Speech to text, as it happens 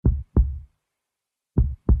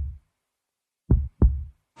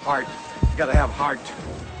Heart. You gotta have heart.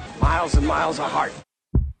 Miles and miles of heart.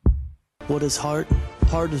 What is heart?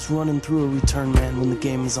 Heart is running through a return man when the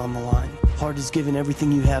game is on the line. Heart is giving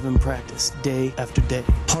everything you have in practice, day after day.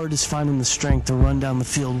 Heart is finding the strength to run down the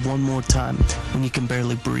field one more time when you can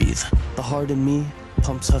barely breathe. The heart in me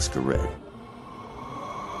pumps Husker Red.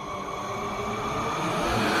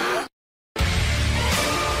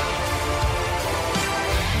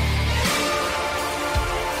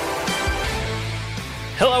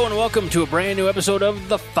 Hello and welcome to a brand new episode of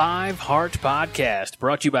the Five Heart Podcast,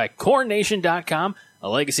 brought to you by CornNation.com, a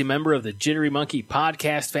legacy member of the Jittery Monkey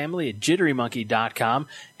podcast family at JitteryMonkey.com,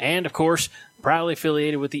 and of course, proudly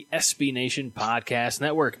affiliated with the SB Nation Podcast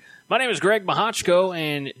Network. My name is Greg Mahochko,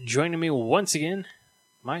 and joining me once again,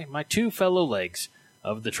 my two fellow legs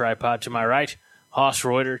of the tripod to my right, Hoss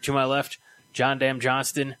Reuter, to my left, John Dam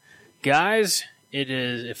Johnston. Guys,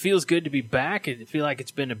 it feels good to be back. I feel like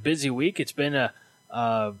it's been a busy week. It's been a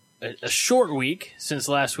short week since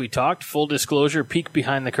last we talked. Full disclosure, peek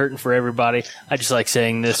behind the curtain for everybody. I just like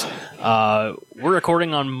saying this. We're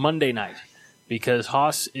recording on Monday night because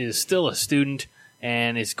Hoss is still a student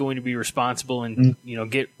and is going to be responsible and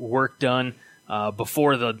get work done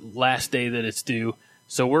before the last day that it's due.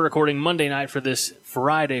 So we're recording Monday night for this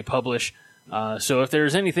Friday publish. So if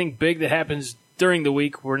there's anything big that happens during the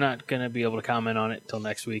week, we're not going to be able to comment on it until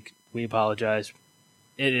next week. We apologize.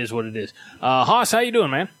 It is what it is. Hoss, how you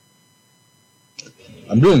doing, man?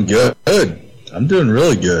 I'm doing good. I'm doing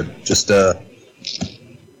really good. Just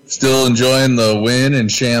still enjoying the win in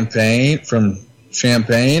Champaign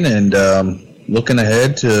and looking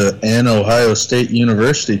ahead to Ohio State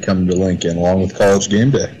University coming to Lincoln along with College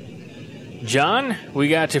Game Day. John, we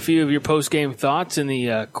got a few of your post-game thoughts in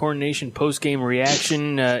the Corn Nation post-game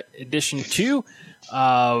reaction edition 2.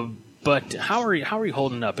 But how are you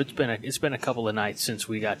holding up? It's been a couple of nights since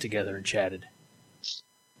we got together and chatted.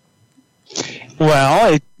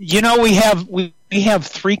 Well, we have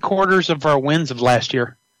 3/4 of our wins of last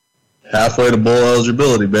year. Halfway to bowl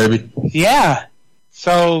eligibility, baby. Yeah.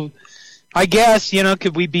 So I guess,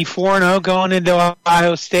 could we be 4-0 going into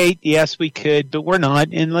Ohio State? Yes, we could, but we're not,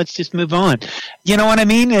 and let's just move on. You know what I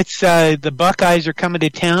mean? It's the Buckeyes are coming to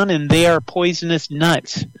town, and they are poisonous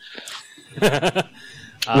nuts.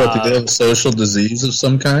 What, do they have a social disease of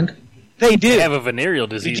some kind? They do. They have a venereal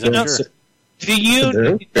disease, I'm sure.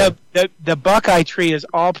 The Buckeye tree is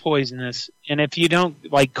all poisonous, and if you don't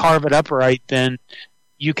carve it up right, then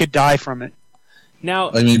you could die from it.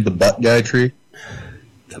 Now, I mean the Buckeye tree.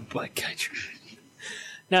 The Buckeye tree.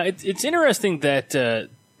 Now it's interesting that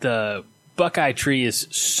the Buckeye tree is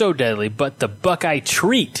so deadly, but the Buckeye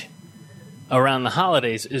treat around the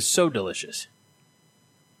holidays is so delicious.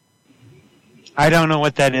 I don't know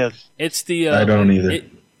what that is. It's the. I don't either.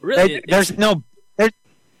 There's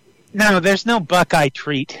no Buckeye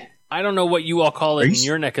treat. I don't know what you all call it in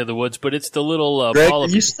your neck of the woods, but it's the little Greg, ball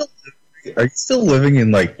of. Are you still living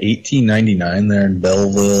in 1899 there in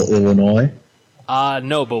Belleville, Illinois?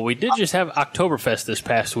 No, but we did just have Oktoberfest this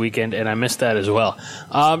past weekend, and I missed that as well.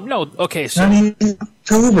 No, okay, so not even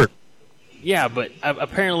October. Yeah, but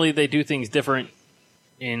apparently they do things different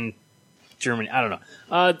in Germany. I don't know.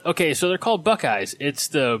 Okay, so they're called Buckeyes. It's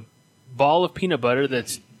the ball of peanut butter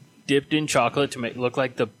that's dipped in chocolate to make it look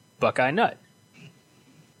like the Buckeye nut.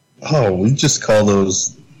 Oh, we just call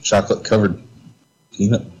those chocolate-covered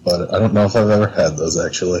peanut butter. I don't know if I've ever had those,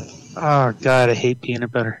 actually. Oh, God, I hate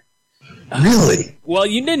peanut butter. Really? Well,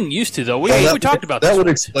 you didn't used to, though. We talked about that. That would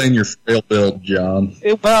explain your frail build, John.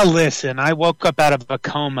 Well, listen, I woke up out of a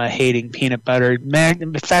coma hating peanut butter. Man,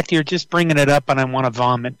 in fact, you're just bringing it up, and I want to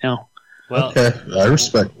vomit now. Well, okay, I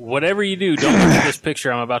respect. Whatever you do, don't look at this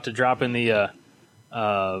picture I'm about to drop in the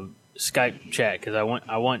Skype chat because I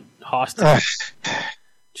want Hoss to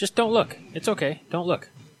just don't look. It's okay. Don't look.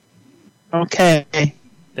 Okay.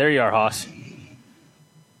 There you are, Hoss.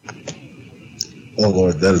 Oh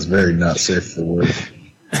Lord, that is very not safe for work.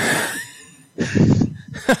 The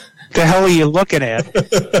hell are you looking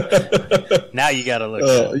at? Now you got to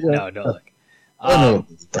look. Yeah. No, don't look.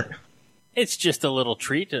 It's just a little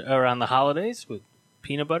treat around the holidays with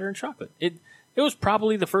peanut butter and chocolate. It was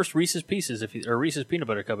probably the first Reese's Pieces or Reese's Peanut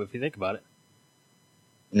Butter Cup if you think about it.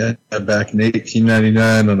 Yeah, back in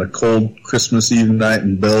 1899 on a cold Christmas Eve night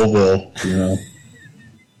in Belleville,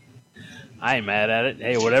 I ain't mad at it.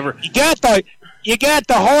 Hey, whatever. You got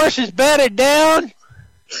the horses bedded down?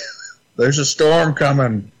 There's a storm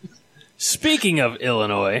coming. Speaking of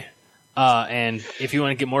Illinois, and if you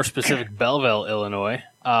want to get more specific, Belleville, Illinois,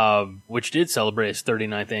 which did celebrate its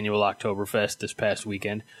 39th annual Oktoberfest this past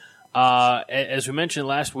weekend. As we mentioned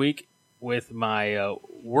last week, with my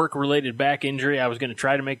work-related back injury, I was going to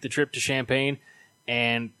try to make the trip to Champaign,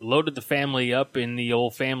 and loaded the family up in the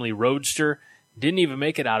old family roadster. Didn't even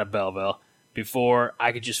make it out of Belleville before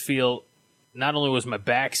I could just feel not only was my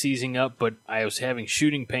back seizing up, but I was having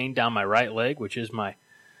shooting pain down my right leg, which is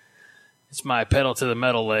it's my pedal to the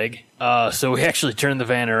metal leg. So we actually turned the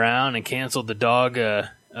van around and canceled the dog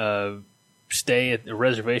stay at the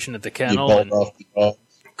reservation at the kennel. You called off the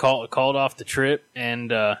dog. Called off the trip and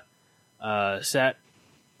sat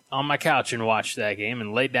on my couch and watched that game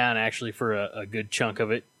and laid down actually for a good chunk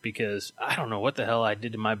of it because I don't know what the hell I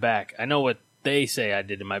did to my back. I know what they say I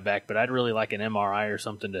did to my back, but I'd really like an MRI or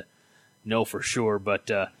something to know for sure.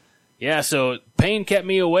 But yeah, so pain kept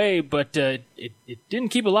me away, but it didn't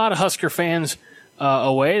keep a lot of Husker fans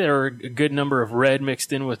away. There were a good number of red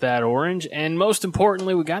mixed in with that orange, and most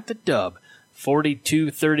importantly, we got the dub,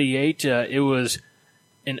 42-38. It was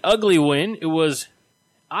an ugly win. It was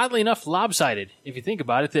oddly enough lopsided, if you think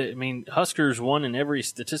about it. I mean, Huskers won in every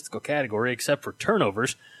statistical category except for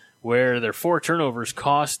turnovers, where their 4 turnovers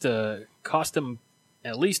cost them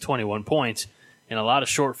at least 21 points in a lot of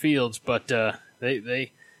short fields. But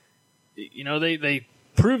they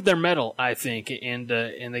proved their mettle, I think, and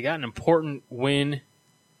they got an important win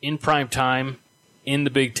in prime time in the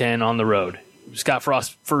Big Ten on the road. Scott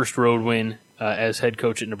Frost's first road win as head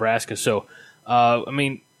coach at Nebraska. So, I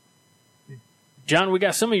mean, John, we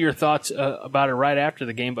got some of your thoughts about it right after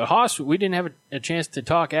the game, but Haas, we didn't have a chance to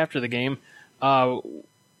talk after the game.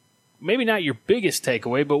 Maybe not your biggest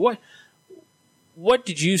takeaway, but what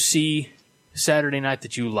did you see Saturday night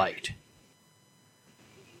that you liked?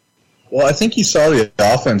 Well, I think you saw the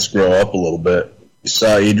offense grow up a little bit. You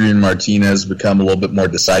saw Adrian Martinez become a little bit more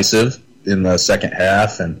decisive in the second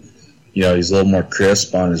half, and he's a little more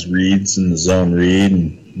crisp on his reads in the zone read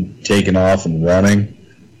and taking off and running.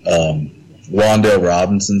 Wan'Dale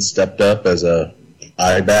Robinson stepped up as a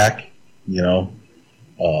I-back,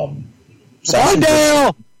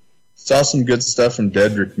 Saw some good stuff from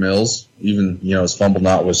Dedrick Mills, even, his fumble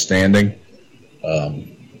notwithstanding.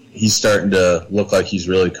 He's starting to look like he's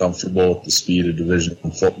really comfortable with the speed of Division I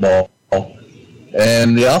football.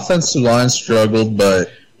 And the offensive line struggled but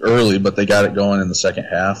they got it going in the second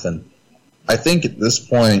half. And I think at this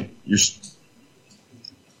point, you're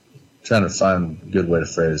trying to find a good way to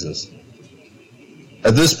phrase this.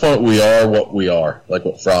 At this point, we are what we are, like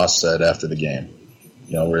what Frost said after the game.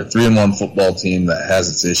 We're a 3-1 football team that has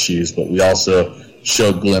its issues, but we also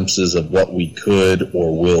show glimpses of what we could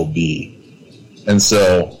or will be. And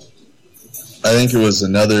so I think it was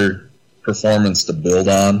another performance to build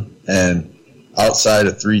on. And outside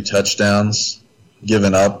of 3 touchdowns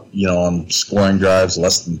given up, on scoring drives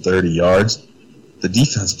less than 30 yards, the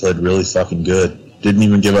defense played really fucking good. Didn't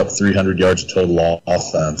even give up 300 yards of total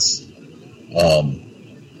offense.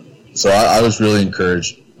 So I was really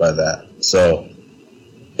encouraged by that. So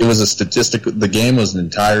it was the game was an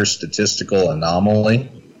entire statistical anomaly,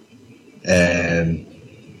 and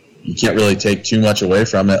you can't really take too much away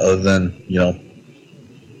from it other than,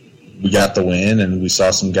 we got the win and we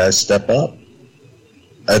saw some guys step up.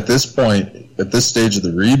 At this point, at this stage of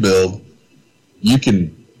the rebuild, you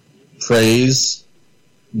can praise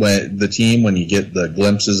the team when you get the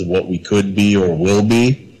glimpses of what we could be or will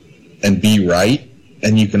be and be right.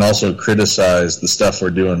 And you can also criticize the stuff we're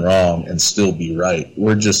doing wrong and still be right.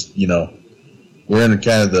 We're just, we're in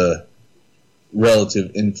kind of the relative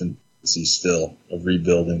infancy still of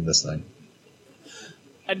rebuilding this thing.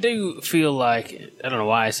 I do feel like, I don't know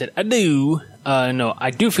why I said I do. No, I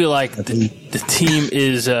do feel like the team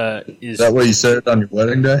is. Is that what you said it on your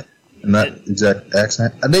wedding day? In that exact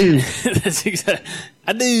accent? I do. That's exact.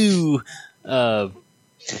 I do.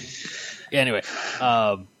 Anyway,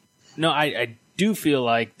 no, I do feel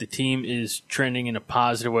like the team is trending in a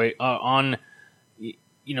positive way. 2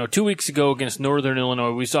 weeks ago against Northern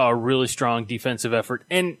Illinois, we saw a really strong defensive effort,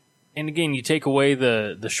 and again, you take away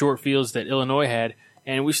the short fields that Illinois had,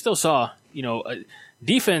 and we still saw,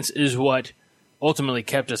 defense is what ultimately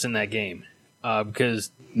kept us in that game, because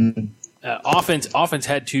offense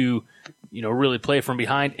had to, really play from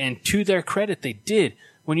behind, and to their credit, they did.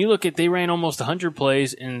 When you look at, they ran almost 100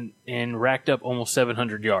 plays and racked up almost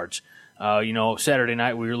 700 yards. Saturday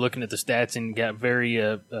night we were looking at the stats and got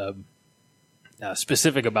very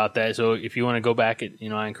specific about that. So if you want to go back,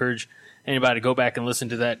 I encourage anybody to go back and listen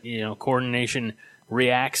to that, Coordination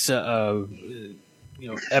Reacts,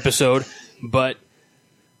 episode. But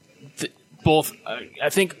I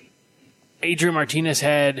think Adrian Martinez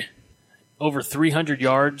had over 300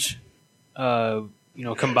 yards,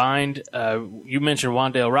 combined. You mentioned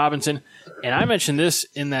Wan'Dale Robinson, and I mentioned this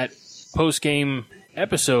in that post-game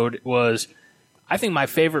episode was, I think, my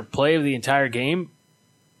favorite play of the entire game.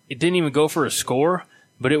 It didn't even go for a score,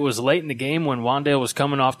 but it was late in the game when Wandale was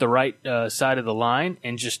coming off the right side of the line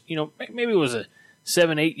and just, maybe it was a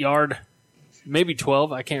 7-8 yard, maybe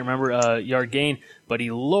 12, I can't remember, yard gain, but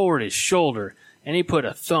he lowered his shoulder and he put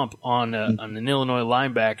a thump on an Illinois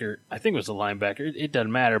linebacker. I think it was a linebacker. It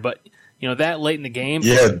doesn't matter, but that late in the game.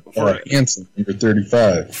 Yeah, Hanson, number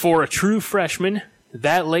 35. For a true freshman,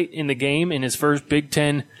 that late in the game in his first Big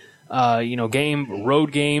Ten, game,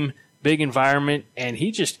 road game, big environment, and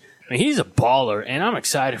he's a baller, and I'm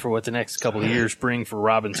excited for what the next couple of years bring for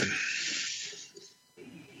Robinson.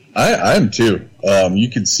 I am too. You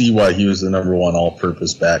can see why he was the number one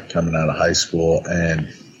all-purpose back coming out of high school, and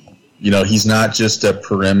he's not just a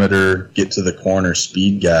perimeter, get to the corner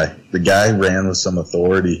speed guy. The guy ran with some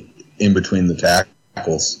authority in between the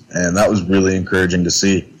tackles, and that was really encouraging to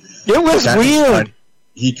see. It was weird.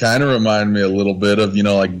 He kind of reminded me a little bit of,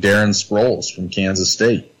 like Darren Sproles from Kansas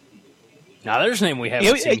State. Now, there's a name we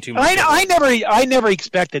haven't seen too much. I never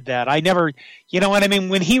expected that. I never, what I mean?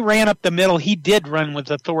 When he ran up the middle, he did run with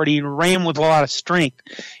authority and ran with a lot of strength.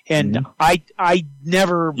 And I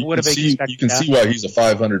never would have expected that. You can see why he's a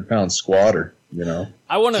 500-pound squatter,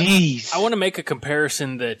 I want to make a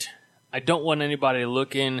comparison that I don't want anybody to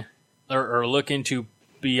look in or look into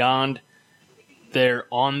beyond their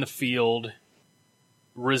on-the-field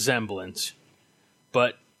resemblance.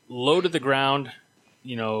 But low to the ground,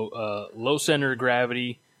 low center of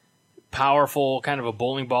gravity, powerful, kind of a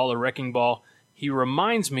bowling ball or wrecking ball. He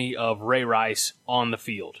reminds me of Ray Rice on the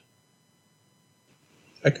field.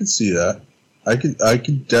 I could see that. I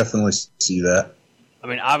could definitely see that. I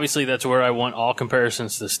mean, obviously, that's where I want all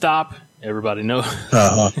comparisons to stop. Everybody knows.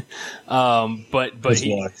 But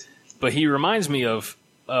he reminds me of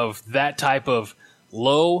that type of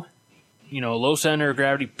low center of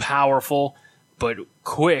gravity, powerful, but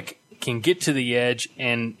quick, can get to the edge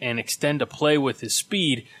and extend a play with his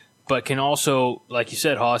speed, but can also, like you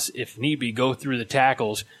said, Hoss, if need be, go through the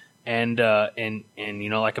tackles and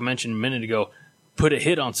like I mentioned a minute ago, put a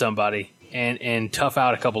hit on somebody and tough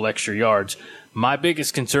out a couple extra yards. My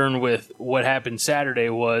biggest concern with what happened Saturday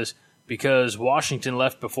was because Washington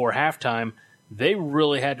left before halftime, they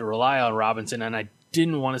really had to rely on Robinson, and I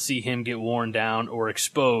didn't want to see him get worn down or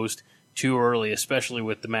exposed too early, especially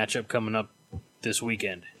with the matchup coming up this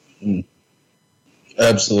weekend.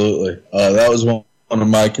 Absolutely. That was one of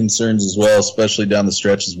my concerns as well, especially down the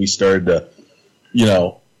stretch as we started to,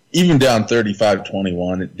 even down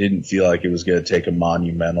 35-21, it didn't feel like it was going to take a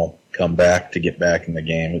monumental comeback to get back in the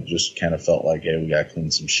game. It just kind of felt like, hey, we got to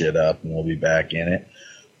clean some shit up and we'll be back in it.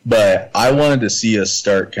 But I wanted to see us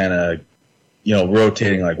start kind of,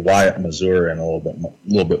 rotating like Wyatt Mazur in a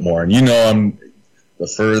little bit more. And I'm the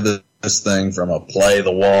furthest thing from a play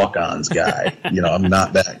the walk-ons guy. I'm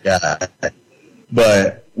not that guy.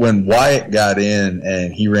 But when Wyatt got in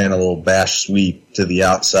and he ran a little bash sweep to the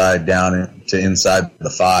outside down to inside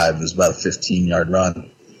the 5, it was about a 15-yard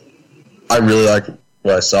run. I really liked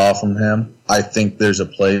what I saw from him. I think there's a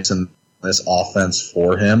place in this offense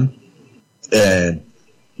for him. And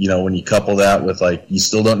when you couple that with, you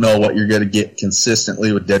still don't know what you're going to get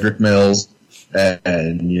consistently with Dedrick Mills,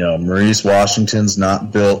 and Maurice Washington's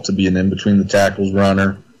not built to be an in-between-the-tackles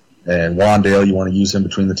runner, and Wandale, you want to use him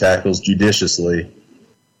between the tackles judiciously.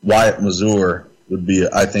 Wyatt Mazur would be,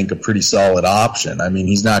 I think, a pretty solid option. I mean,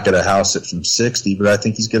 he's not going to house it from 60, but I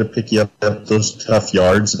think he's going to pick you up those tough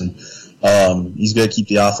yards, and he's going to keep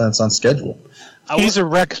the offense on schedule. He's a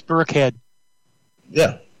Rex Burkhead.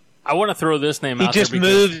 Yeah. I want to throw this name out there. He just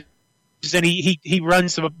moves, and he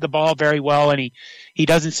runs the ball very well, and he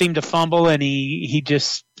doesn't seem to fumble, and he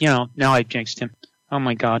just, now I jinxed him. Oh,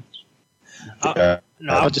 my God.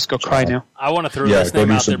 I'll just go cry now. I want to throw this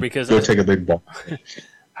name out there because go take a big ball.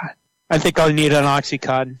 I think I'll need an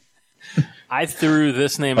Oxycontin. I threw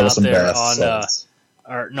this name out there on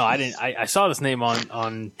I didn't. I saw this name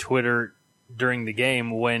on Twitter during the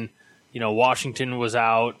game when Washington was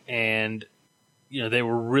out and they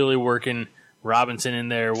were really working Robinson in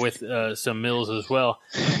there with some Mills as well.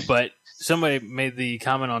 But somebody made the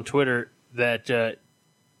comment on Twitter that to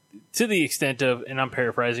the extent of, and I'm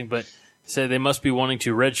paraphrasing, but said they must be wanting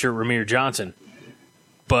to redshirt Ramir Johnson.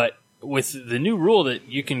 But with the new rule that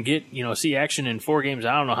you can get, see action in 4 games,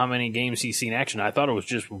 I don't know how many games he's seen action. I thought it was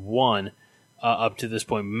just 1 up to this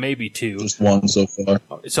point, maybe 2. Just 1 so far.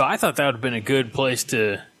 So I thought that would have been a good place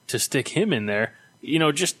to stick him in there.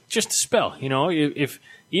 Just to spell. If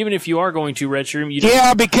even if you are going to redshirt him,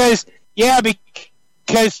 because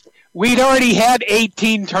we'd already had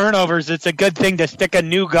 18 turnovers. It's a good thing to stick a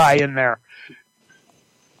new guy in there.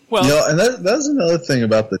 Well, and that's another thing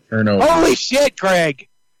about the turnovers. Holy shit, Greg!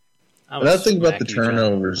 Another thing about the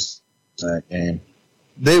turnovers in that game,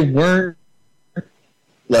 they weren't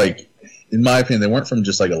like, in my opinion, they weren't from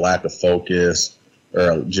just like a lack of focus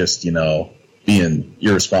or just, being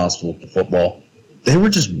irresponsible with football. They were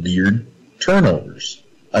just weird turnovers.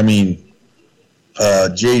 I mean,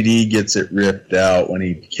 JD gets it ripped out when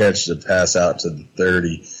he catches a pass out to the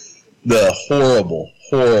 30. The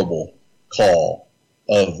horrible call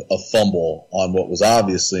of a fumble on what was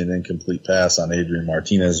obviously an incomplete pass on Adrian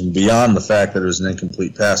Martinez. And beyond the fact that it was an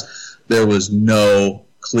incomplete pass, there was no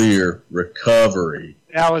clear recovery.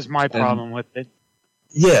 That was my problem with it.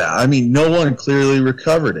 Yeah, I mean, no one clearly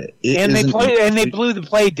recovered it. They blew the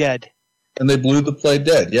play dead. And they blew the play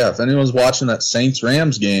dead. Yeah, if anyone was watching that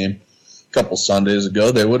Saints-Rams game a couple Sundays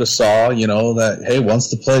ago, they would have saw, that, hey, once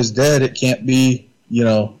the play's dead, it can't be,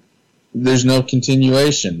 there's no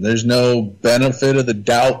continuation. There's no benefit of the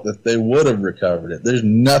doubt that they would have recovered it. There's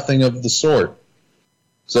nothing of the sort.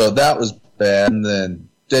 So that was bad. And then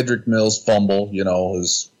Dedrick Mills' fumble,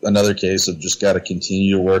 is another case of just got to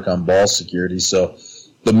continue to work on ball security. So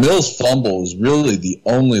the Mills fumble is really the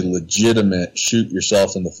only legitimate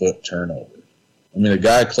shoot-yourself-in-the-foot turnover. I mean, a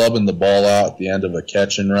guy clubbing the ball out at the end of a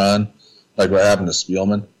catch and run, like what happened to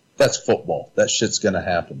Spielman, that's football. That shit's going to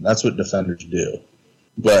happen. That's what defenders do.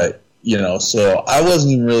 But, so I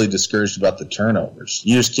wasn't even really discouraged about the turnovers.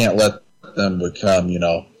 You just can't let them become,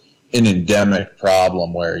 an endemic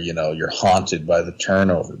problem where, you're haunted by the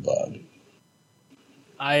turnover bug.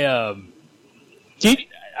 I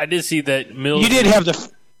did see that Mills. You did have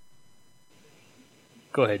the.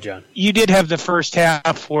 Go ahead, John. You did have the first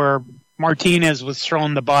half where Martinez was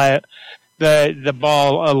throwing the ball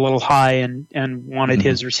a little high and wanted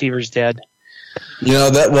his receivers dead.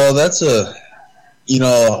 That's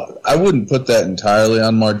I wouldn't put that entirely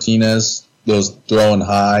on Martinez. Those throwing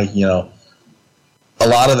high, a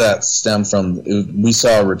lot of that stemmed from we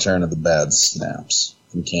saw a return of the bad snaps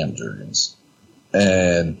from Cam Jurgens,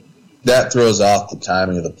 and that throws off the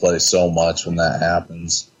timing of the play so much when that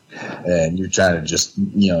happens. And you're trying to just,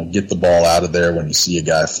 get the ball out of there when you see a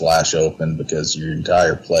guy flash open because your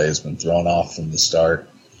entire play has been thrown off from the start.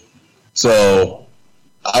 So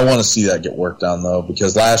I want to see that get worked on, though,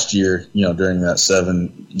 because last year, during that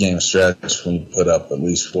 7-game stretch when he put up at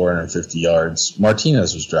least 450 yards,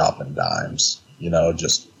 Martinez was dropping dimes,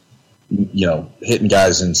 just hitting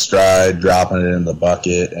guys in stride, dropping it in the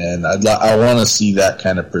bucket. And I want to see that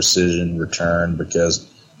kind of precision return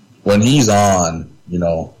because when he's on,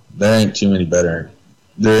 there ain't too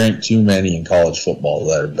many in college football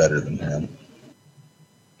that are better than him.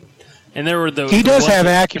 And there were he does have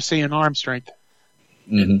accuracy and arm strength.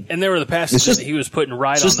 Mm-hmm. And there were the passes that he was putting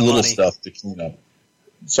right on the money. Just little stuff to clean up.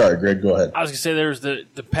 Sorry, Greg, go ahead. I was going to say there was the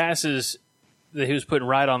passes that he was putting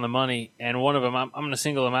right on the money, and one of them, I'm going to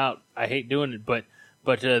single him out. I hate doing it, but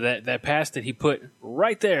that pass that he put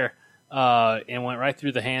right there and went right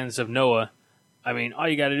through the hands of Noah, I mean, all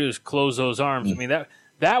you got to do is close those arms. I mean,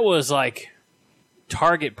 that was like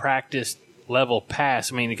target practice level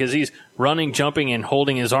pass. I mean, because he's running, jumping, and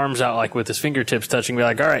holding his arms out like with his fingertips touching. Be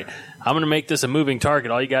like, all right, I'm going to make this a moving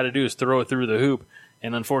target. All you got to do is throw it through the hoop.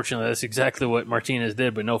 And unfortunately, that's exactly what Martinez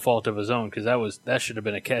did, but no fault of his own because that should have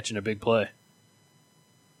been a catch and a big play.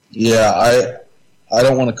 Yeah, I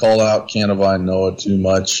don't want to call out Canavine Noah too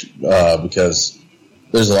much because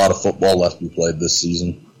there's a lot of football left to be played this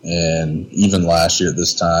season. And even last year at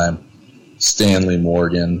this time, Stanley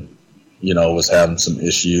Morgan, was having some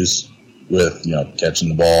issues with, catching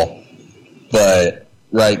the ball. But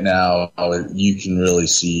right now, you can really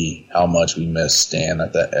see how much we miss Stan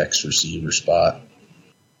at that X receiver spot.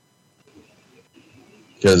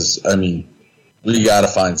 Because, I mean, we got to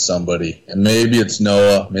find somebody. And maybe it's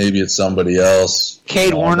Noah, maybe it's somebody else.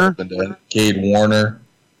 Cade Warner. Cade Warner.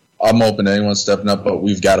 I'm open to anyone stepping up, but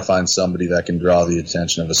we've got to find somebody that can draw the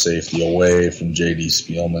attention of a safety away from J.D.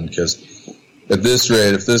 Spielman because at this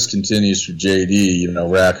rate, if this continues for J.D.,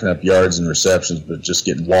 racking up yards and receptions but just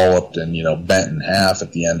getting walloped and, bent in half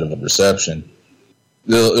at the end of a reception,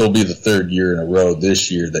 it'll be the third year in a row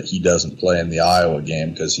this year that he doesn't play in the Iowa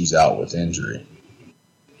game because he's out with injury.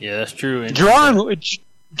 Yeah, that's true.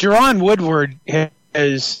 Jerron Woodward,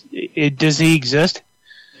 does he exist?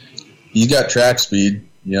 He's got track speed.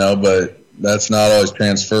 But that's not always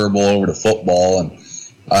transferable over to football. And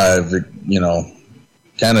I've,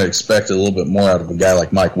 kind of expected a little bit more out of a guy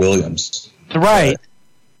like Mike Williams. Right.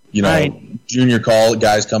 Right. Junior college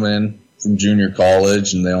guys coming in from junior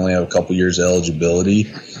college and they only have a couple years eligibility.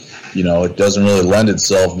 It doesn't really lend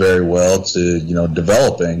itself very well to,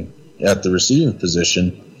 developing at the receiving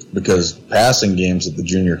position because passing games at the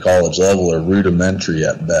junior college level are rudimentary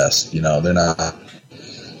at best. They're not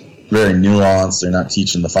very nuanced. They're not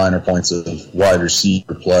teaching the finer points of wide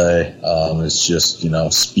receiver play. It's just,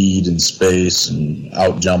 speed and space and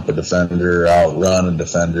out-jump a defender, out-run a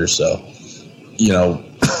defender. So,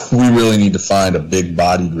 we really need to find a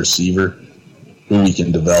big-bodied receiver who we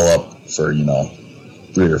can develop for,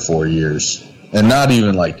 3 or 4 years. And not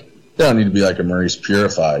even they don't need to be like a Maurice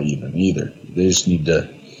Purify either. They just need to,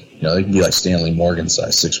 they can be like Stanley Morgan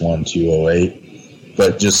size, 6'1", 208.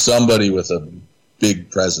 But just somebody with a big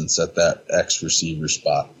presence at that X receiver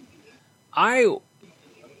spot. I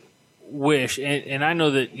wish, and I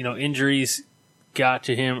know that, injuries got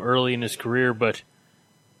to him early in his career, but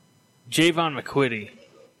Javon McQuitty,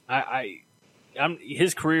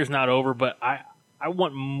 his career's not over, but I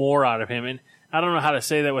want more out of him. And I don't know how to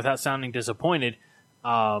say that without sounding disappointed.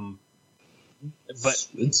 But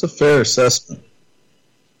it's a fair assessment.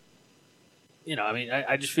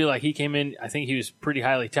 I just feel like he came in, I think he was pretty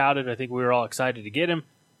highly touted. I think we were all excited to get him.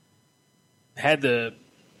 Had the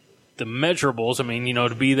measurables,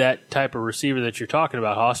 to be that type of receiver that you're talking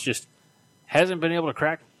about, Haas just hasn't been able to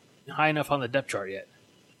crack high enough on the depth chart yet.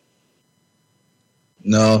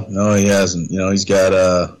 No, he hasn't. He's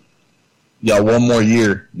got one more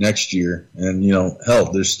year next year. And,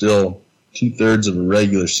 there's still 2/3 of a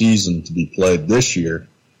regular season to be played this year.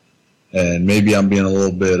 And maybe I'm being a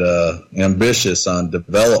little bit ambitious on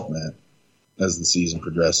development as the season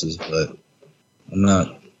progresses, but I'm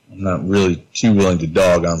not really too willing to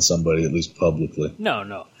dog on somebody, at least publicly.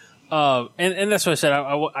 No. And that's what I said.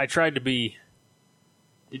 I tried to be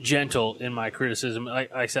gentle in my criticism.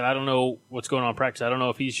 Like I said, I don't know what's going on in practice. I don't know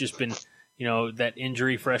if he's just been, that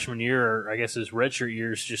injury freshman year, or I guess his redshirt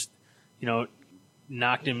years just,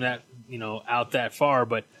 knocked him that, out that far.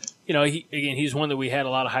 But, he's one that we had a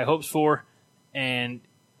lot of high hopes for, and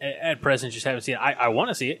at present just haven't seen it. I want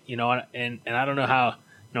to see it, and I don't know how,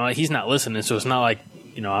 he's not listening, so it's not like,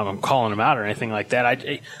 I'm calling him out or anything like that.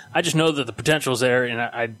 I just know that the potential's there, and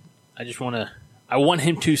I just want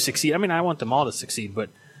him to succeed. I want them all to succeed, but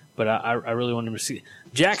I really want him to succeed.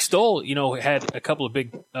 Jack Stoll, had a couple of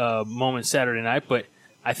big moments Saturday night, but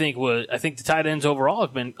I think the tight ends overall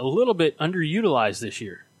have been a little bit underutilized this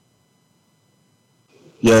year.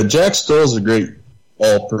 Yeah, Jack Stoll's a great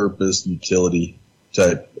all-purpose utility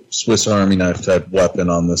type, Swiss Army knife type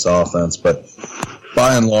weapon on this offense, but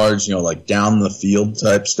by and large, like down the field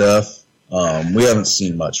type stuff, we haven't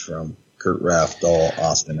seen much from Kurt Raftall,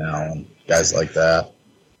 Austin Allen, guys like that.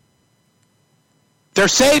 They're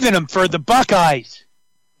saving him for the Buckeyes.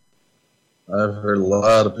 I've heard a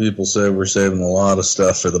lot of people say we're saving a lot of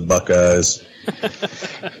stuff for the Buckeyes.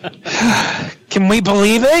 Can we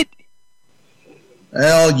believe it?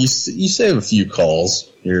 Well, you save a few calls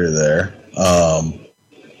here or there.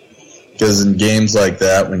 Because in games like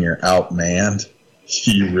that, when you're outmanned,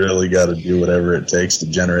 you really got to do whatever it takes to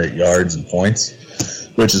generate yards and points,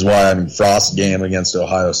 which is why, Frost's game against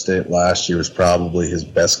Ohio State last year was probably his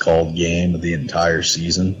best called game of the entire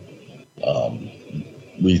season.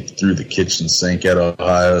 We threw the kitchen sink at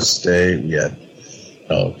Ohio State. We had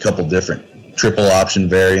a couple different triple option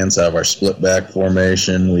variants out of our split back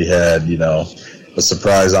formation. We had, a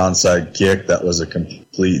surprise onside kick that was a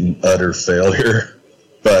complete and utter failure.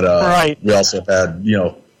 But right. We also had,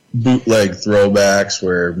 bootleg throwbacks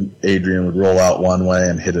where Adrian would roll out one way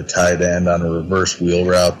and hit a tight end on a reverse wheel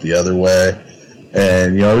route the other way.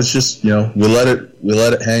 And, it's just, we let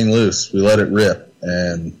it hang loose. We let it rip.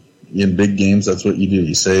 And in big games, that's what you do.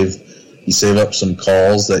 You save up some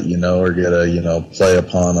calls that are going to, play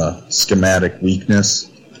upon a schematic weakness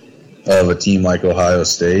of a team like Ohio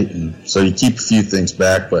State. And so you keep a few things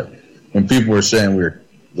back. But when people were saying we were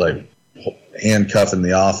like handcuffing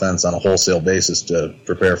the offense on a wholesale basis to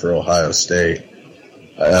prepare for Ohio State,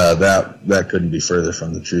 that couldn't be further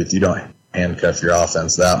from the truth. You don't handcuff your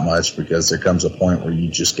offense that much, because there comes a point where you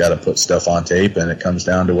just got to put stuff on tape, and it comes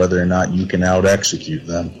down to whether or not you can out-execute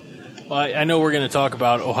them. Well, I know we're going to talk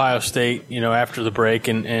about Ohio State, after the break,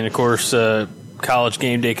 and of course, College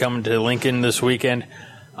Game Day coming to Lincoln this weekend.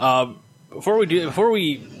 Before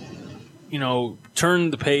we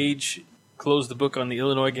turn the page, close the book on the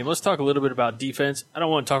Illinois game, let's talk a little bit about defense. I don't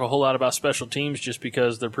want to talk a whole lot about special teams just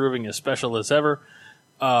because they're proving as special as ever.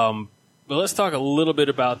 But let's talk a little bit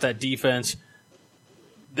about that defense.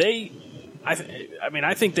 I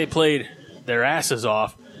think they played their asses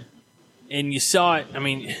off, and you saw it.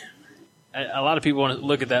 A lot of people want to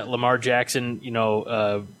look at that Lamar Jackson,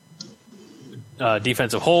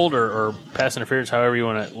 defensive hold or pass interference, however you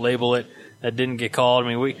want to label it, that didn't get called.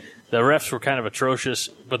 The refs were kind of atrocious,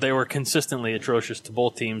 but they were consistently atrocious to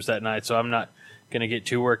both teams that night, so I'm not going to get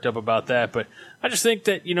too worked up about that. But I just think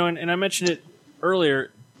that, and I mentioned it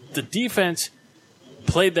earlier, the defense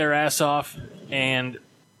played their ass off and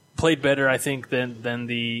played better, I think, than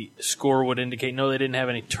the score would indicate. No, they didn't have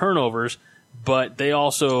any turnovers, but they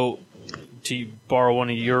also, to borrow one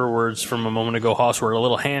of your words from a moment ago, Hoss, were a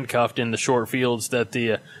little handcuffed in the short fields that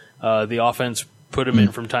the offense put them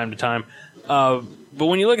in from time to time. But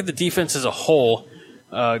when you look at the defense as a whole,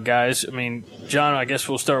 guys, I mean, John, I guess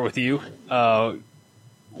we'll start with you.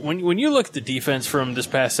 When you look at the defense from this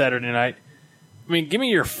past Saturday night, I mean, give me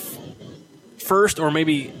your first, or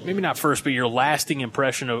maybe not first, but your lasting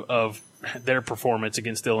impression of their performance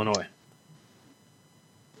against Illinois.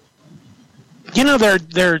 You know,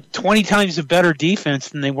 they're 20 times a better defense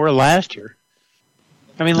than they were last year.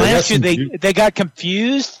 I mean, last year they got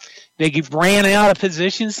confused. They ran out of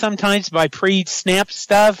positions sometimes by pre-snap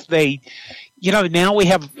stuff. Now we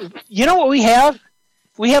have, you know what we have?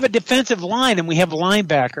 We have a defensive line and we have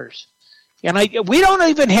linebackers. And we don't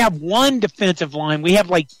even have one defensive line. We have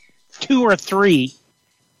like 2 or 3.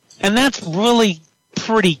 And that's really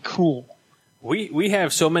pretty cool. We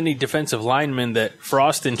have so many defensive linemen that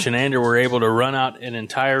Frost and Chenander were able to run out an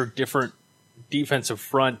entire different defensive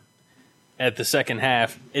front at the second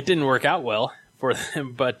half. It didn't work out well for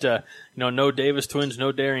them, but no Davis twins,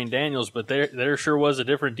 no Darian Daniels, but there sure was a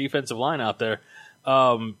different defensive line out there.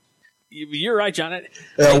 You're right, John.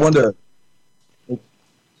 I wonder.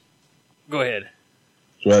 Go ahead.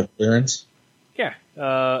 Do I have clearance? Yeah,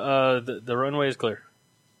 the runway is clear.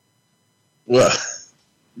 Well,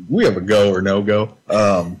 we have a go or no go.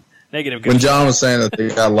 Negative. When John was saying that they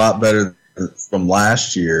got a lot better from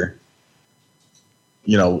last year,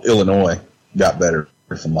 Illinois got better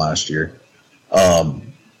from last year.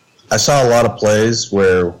 I saw a lot of plays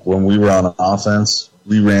where when we were on offense,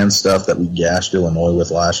 we ran stuff that we gashed Illinois with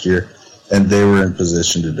last year, and they were in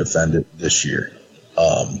position to defend it this year.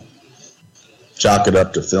 Chalk it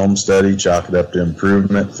up to film study, chalk it up to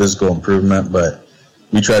improvement, physical improvement, but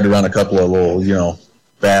we tried to run a couple of little,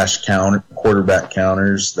 bash quarterback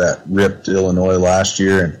counters that ripped Illinois last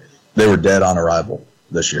year, and they were dead on arrival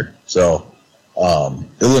this year. So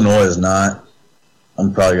Illinois is not,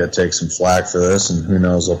 I'm probably going to take some flack for this, and who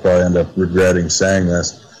knows, I'll probably end up regretting saying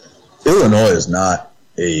this. Illinois is not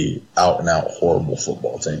a out-and-out horrible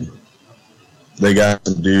football team. They got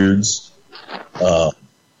some dudes.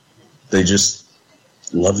 They just,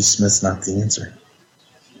 Lovie Smith's not the answer.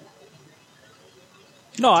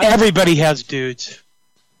 No, everybody has dudes.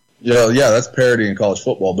 Yeah, that's parity in college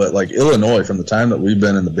football, but like Illinois, from the time that we've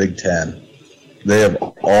been in the Big Ten, they have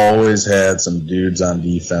always had some dudes on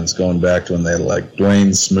defense going back to when they had like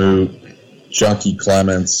Dwayne Smoot, Chunky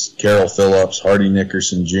Clements, Carroll Phillips, Hardy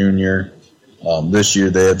Nickerson Jr. This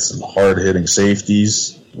year they had some hard-hitting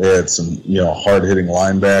safeties. They had some, hard-hitting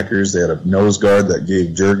linebackers. They had a nose guard that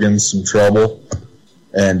gave Juergens some trouble.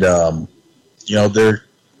 And,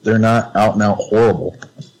 they're not out-and-out horrible.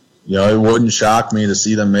 It wouldn't shock me to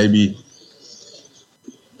see them maybe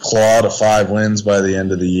claw to 5 wins by the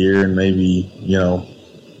end of the year and maybe,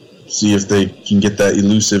 see if they can get that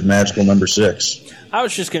elusive magical number 6. I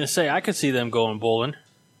was just going to say, I could see them going bowling.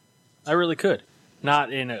 I really could.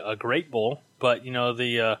 Not in a great bowl, but,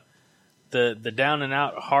 the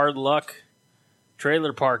down-and-out hard luck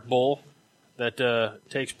trailer park bowl that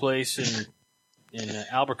takes place in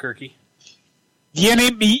Albuquerque. You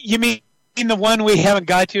mean the one we haven't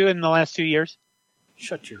got to in the last 2 years?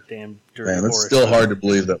 Shut your damn dirty Man, it's still hard to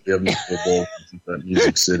believe that we haven't got a bowl since that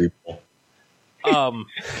Music City bowl.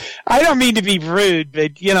 I don't mean to be rude,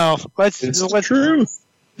 but let's the truth.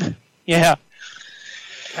 Yeah.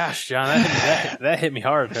 Gosh, John, that hit me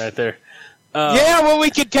hard right there. We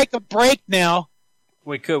could take a break now.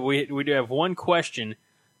 We could. We do have one question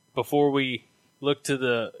before we look to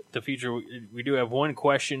the future. We do have one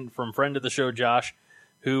question from friend of the show, Josh,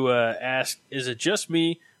 who asked, "Is it just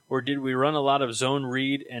me, or did we run a lot of zone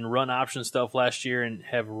read and run option stuff last year and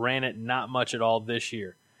have ran it not much at all this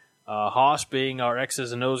year?" Haas being our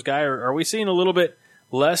X's and O's guy, are we seeing a little bit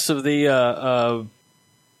less of the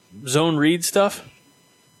zone read stuff?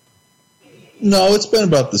 No, it's been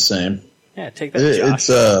about the same. Yeah, take that, Josh.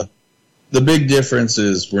 It's the big difference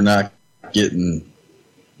is we're not getting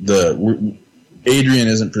Adrian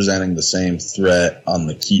isn't presenting the same threat on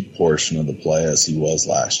the keep portion of the play as he was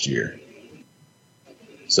last year.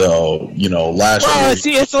 So, last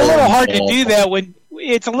year. It's a little hard to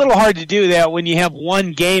do that when you have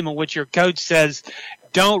one game in which your coach says,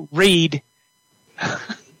 "Don't read."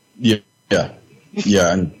 Yeah,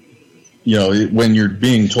 and when you're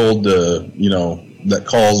being told to, that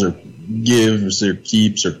calls or gives or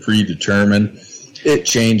keeps are predetermined, it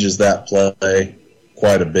changes that play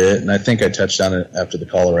quite a bit. And I think I touched on it after the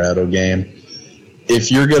Colorado game.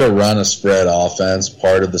 if you're going to run a spread offense,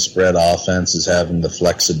 part of the spread offense is having the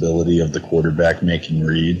flexibility of the quarterback making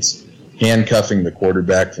reads. Handcuffing the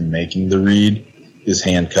quarterback from making the read is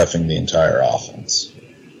handcuffing the entire offense.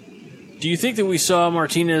 Do you think that we saw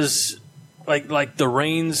Martinez, like the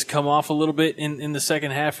reins come off a little bit in the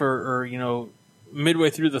second half, or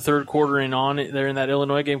midway through the third quarter and on there in that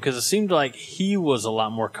Illinois game? Because it seemed like he was a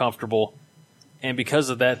lot more comfortable, and because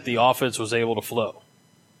of that, the offense was able to flow.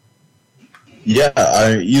 Yeah,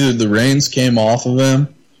 either the reins came off of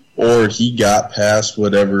him, or he got past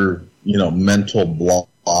whatever mental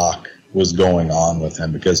block was going on with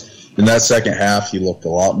him. Because in that second half, he looked a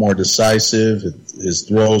lot more decisive. His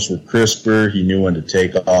throws were crisper. He knew when to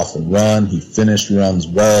take off and run. He finished runs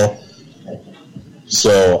well.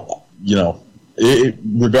 So,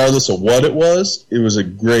 regardless of what it was a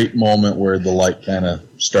great moment where the light kind of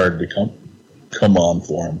started to come on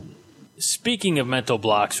for him. Speaking of mental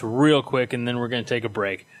blocks, real quick, and then we're going to take a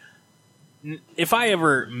break. If I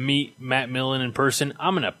ever meet Matt Millen in person,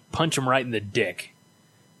 I'm going to punch him right in the dick.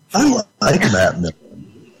 I like Matt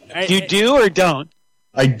Millen. You do or don't?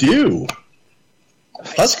 I do.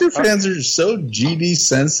 Husker fans are so GD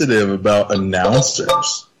sensitive about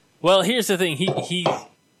announcers. Well, here's the thing.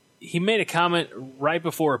 He made a comment right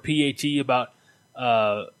before a PAT about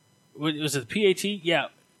was it the PAT?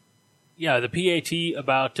 Yeah, the PAT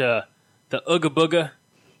about the Ooga Booga,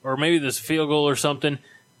 or maybe this field goal or something.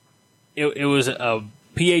 It was a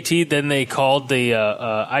PAT. Then they called the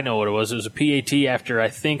I know what it was. It was a PAT after I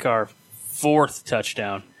think our fourth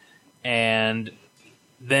touchdown, and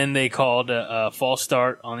then they called a false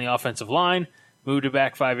start on the offensive line, moved it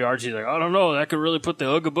back 5 yards. He's like, I don't know, that could really put the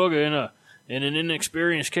Ooga Booga in an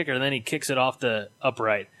inexperienced kicker. And then he kicks it off the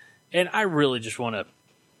upright, and I really just want to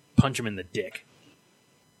punch him in the dick.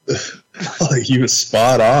 He was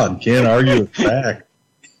spot on. Can't argue with that.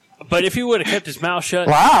 But if he would have kept his mouth shut,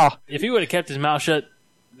 wow! If he would have kept his mouth shut,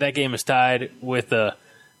 that game is tied with a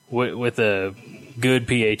good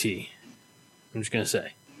PAT. I'm just gonna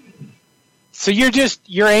say. So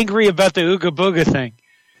you're angry about the Ooga Booga thing?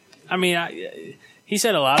 I mean, he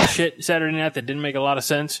said a lot of shit Saturday night that didn't make a lot of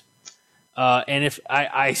sense. And if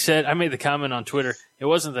I made the comment on Twitter, it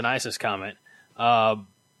wasn't the nicest comment.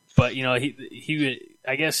 But he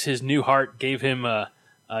I guess his new heart gave him a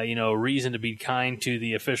reason to be kind to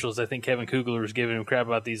the officials. I think Kevin Kugler was giving him crap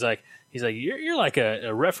about these. He's like, you're like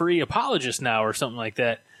a referee apologist now or something like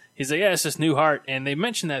that. He's like, yeah, it's this new heart. And they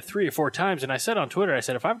mentioned that 3 or 4 times. And I said on Twitter, I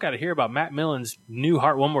said, if I've got to hear about Matt Millen's new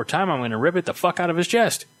heart one more time, I'm going to rip it the fuck out of his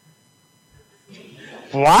chest.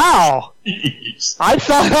 Wow. Jeez. I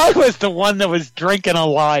thought I was the one that was drinking a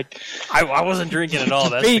lot. I wasn't drinking at all.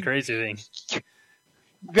 That's the crazy thing.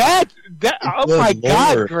 That oh my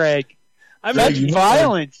God, Greg. I mean, that's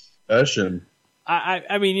violence.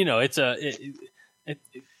 I mean, it's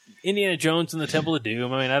Indiana Jones and the Temple of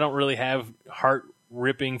Doom. I mean, I don't really have heart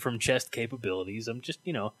ripping from chest capabilities. I'm just,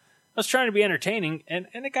 I was trying to be entertaining, and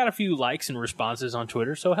it got a few likes and responses on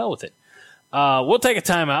Twitter, so hell with it. We'll take a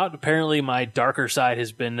time out. Apparently my darker side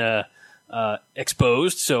has been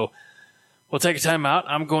exposed, so we'll take a time out.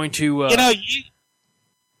 I'm going to...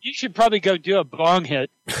 You should probably go do a bong hit.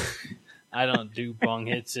 I don't do bong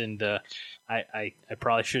hits, and I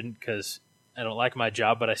probably shouldn't because I don't like my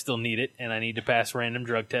job, but I still need it, and I need to pass random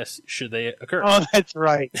drug tests should they occur. Oh, that's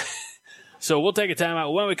right. So we'll take a time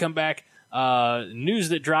out. When we come back, news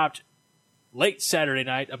that dropped late Saturday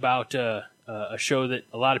night about a show that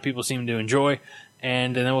a lot of people seem to enjoy,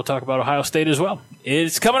 and then we'll talk about Ohio State as well.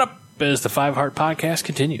 It's coming up as the 5 Heart Podcast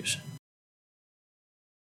continues.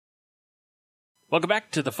 Welcome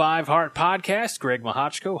back to the 5 Heart Podcast. Greg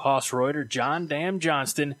Mahochko, Hoss Reuter, John Dam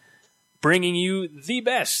Johnston, bringing you the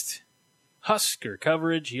best Husker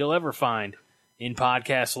coverage you'll ever find in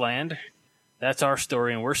podcast land. That's our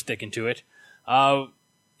story, and we're sticking to it.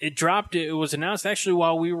 It was announced actually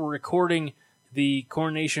while we were recording the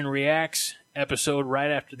Corn Nation Reacts episode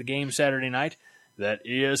right after the game Saturday night that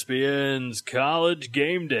ESPN's College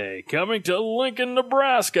Game Day coming to Lincoln,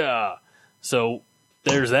 Nebraska. So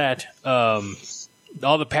there's that.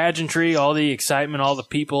 All the pageantry, all the excitement, all the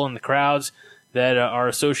people and the crowds that are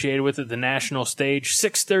associated with it, the national stage,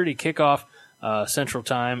 6:30 kickoff Central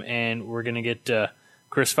Time, and we're going to get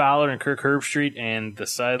Chris Fowler and Kirk Herbstreit and the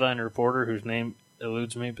sideline reporter whose name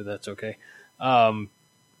eludes me, but that's okay.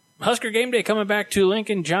 Husker Game Day coming back to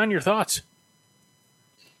Lincoln. John, your thoughts?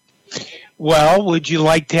 Well, would you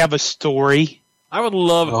like to have a story? I would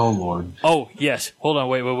love... Oh, Lord. Oh, yes. Hold on.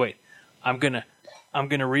 Wait. I'm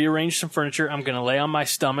gonna rearrange some furniture. I'm gonna lay on my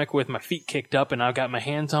stomach with my feet kicked up, and I've got my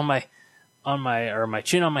hands on my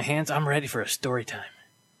chin on my hands. I'm ready for a story time.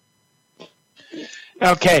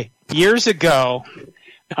 Okay, years ago,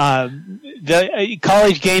 the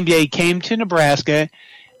College Game Day came to Nebraska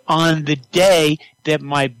on the day that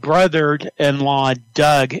my brother-in-law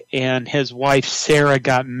Doug and his wife Sarah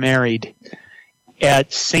got married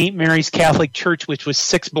at St. Mary's Catholic Church, which was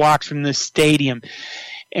 6 blocks from the stadium.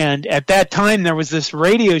 And at that time, there was this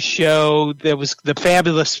radio show that was the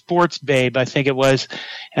Fabulous Sports Babe, I think it was,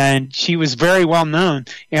 and she was very well known.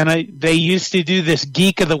 And they used to do this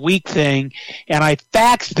Geek of the Week thing, and I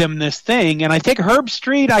faxed them this thing, and I think Herb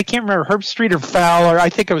Street, I can't remember, Herb Street or Fowler, I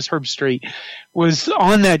think it was Herb Street, was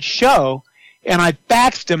on that show, and I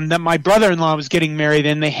faxed him that my brother-in-law was getting married,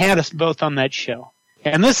 and they had us both on that show.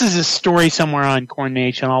 And this is a story somewhere on Corn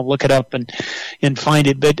Nation. I'll look it up and find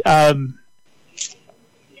it. But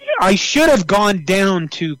I should have gone down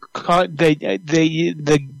to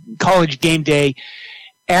the College Game Day.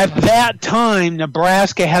 At that time,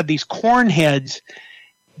 Nebraska had these corn heads.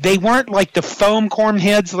 They weren't like the foam corn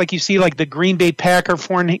heads like you see like the Green Bay Packer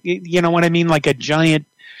corn, you know what I mean? Like a giant,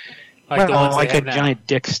 like a giant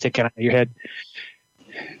dick sticking out of your head.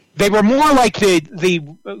 They were more like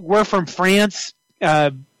we're from France.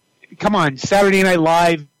 Come on, Saturday Night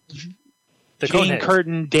Live, Jane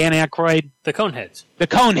Curtin, Dan Aykroyd. The Coneheads. The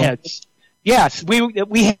Coneheads. Yes,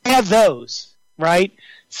 we had those, right?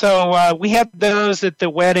 So we had those at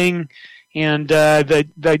the wedding, and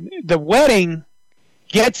the wedding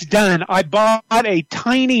gets done. I bought a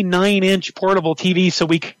tiny 9-inch portable TV so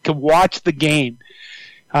we could watch the game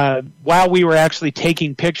while we were actually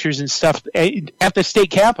taking pictures and stuff at the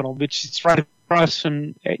state capitol, which is right across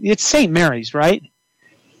from. It's St. Mary's, right?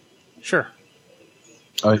 Sure.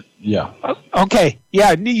 Yeah. Okay.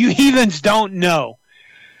 Yeah, you heathens don't know.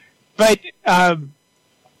 But I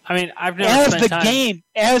mean, I've never spent time.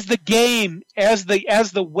 As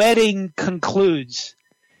the wedding concludes,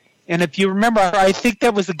 and if you remember, I think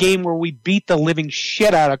that was the game where we beat the living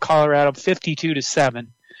shit out of Colorado 52-7.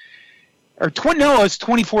 Or it was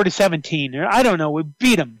 24-17. I don't know. We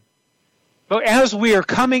beat them. But as we are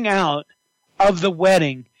coming out of the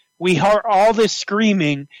wedding, we hear all this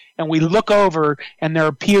screaming, and we look over, and there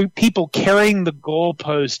are people carrying the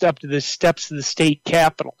goalpost up to the steps of the state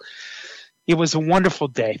capitol. It was a wonderful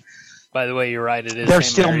day. By the way, you're right. It is. They're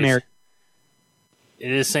still married.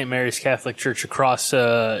 It is St. Mary's Catholic Church across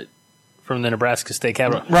from the Nebraska State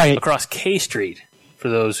Capitol, right across K Street. For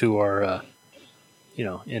those who are,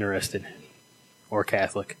 interested or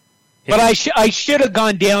Catholic. But I should have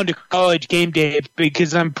gone down to College Game Day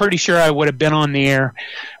because I'm pretty sure I would have been on the air.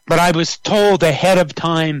 But I was told ahead of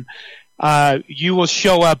time, you will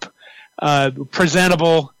show up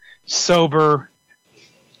presentable, sober,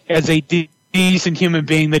 as a decent human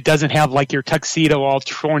being that doesn't have like your tuxedo all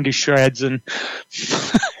torn to shreds. And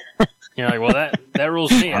you're like, well, that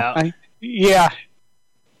rules me out. I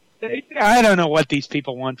don't know what these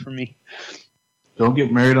people want from me. Don't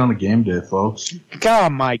get married on a game day, folks. Oh,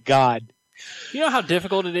 my God. You know how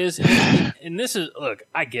difficult it is? And this is, look,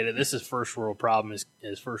 I get it. This is first world problem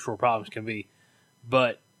as first world problems can be.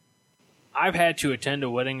 But I've had to attend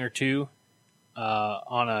a wedding or two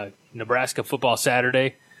on a Nebraska football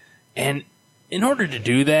Saturday. And in order to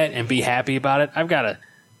do that and be happy about it, I've got to,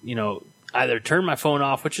 either turn my phone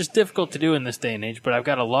off, which is difficult to do in this day and age, but I've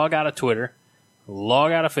got to log out of Twitter,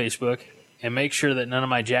 log out of Facebook, and make sure that none of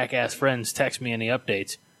my jackass friends text me any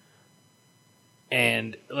updates.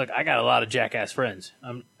 And look, I got a lot of jackass friends.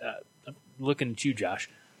 I'm looking at you, Josh.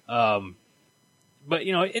 But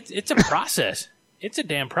it's a process. It's a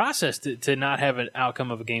damn process to not have an outcome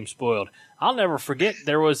of a game spoiled. I'll never forget.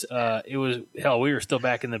 There was we were still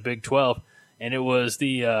back in the Big 12, and it was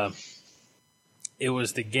the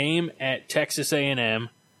game at Texas A&M.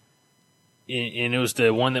 And it was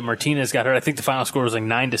the one that Martinez got hurt. I think the final score was like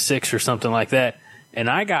 9-6 or something like that. And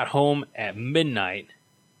I got home at midnight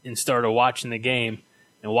and started watching the game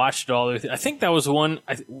and watched it all the way through. I think that was the one.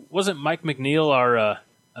 Wasn't Mike McNeil our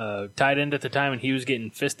tight end at the time, and he was getting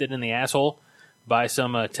fisted in the asshole by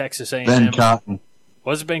some Texas A&M? Ben Cotton.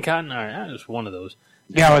 Was it Ben Cotton? All right, that was one of those.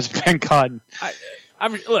 Yeah, it was Ben Cotton.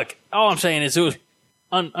 Look, all I'm saying is it was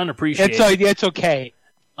unappreciated. It's okay.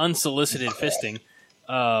 Unsolicited fisting.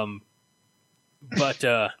 But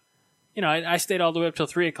I stayed all the way up till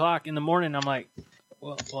 3:00 in the morning. I'm like,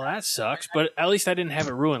 well, that sucks. But at least I didn't have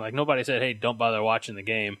it ruined. Like nobody said, hey, don't bother watching the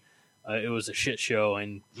game. It was a shit show,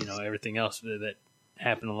 and everything else that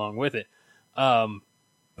happened along with it.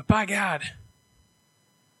 But by God,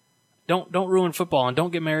 don't ruin football and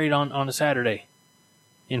don't get married on a Saturday.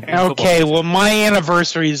 Okay, well, my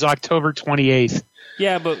anniversary is October 28th.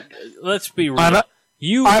 Yeah, but let's be real.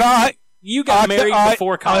 You got married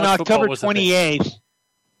before college on football October was 28th.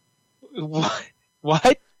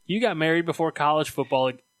 What? You got married before college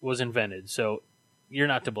football was invented, so you're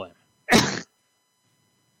not to blame.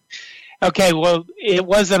 Okay, well, it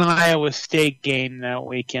was an Iowa State game that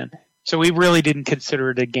weekend, so we really didn't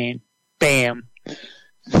consider it a game. Bam.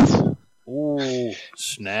 Ooh,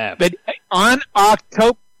 snap. But on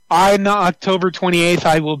October 28th,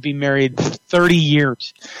 I will be married 30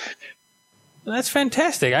 years. That's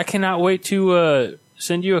fantastic. I cannot wait to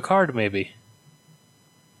send you a card, maybe.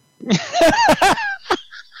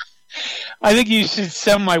 I think you should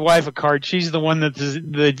send my wife a card. She's the one that's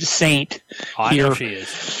the saint. I here. know she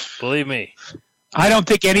is. Believe me. I don't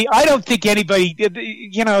think anybody.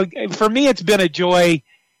 You know, for me, it's been a joy,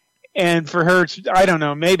 and for her, I don't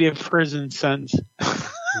know, maybe a prison sentence.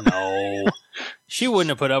 No, she wouldn't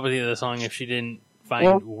have put up with you this long if she didn't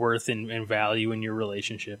find worth and value in your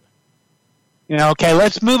relationship. You know, okay,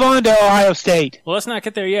 let's move on to Ohio State. Well, let's not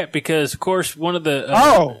get there yet because, of course, one of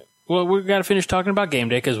the well, we've got to finish talking about game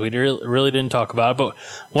day because we really didn't talk about it. But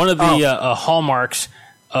one of the hallmarks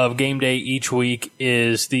of game day each week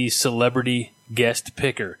is the celebrity guest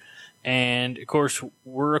picker. And, of course,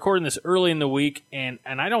 we're recording this early in the week, and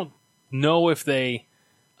I don't know if they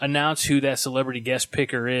announce who that celebrity guest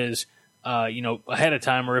picker is, ahead of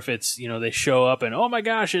time, or if it's, they show up and, oh my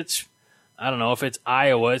gosh, I don't know, if it's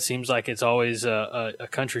Iowa, it seems like it's always a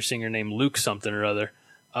country singer named Luke something or other.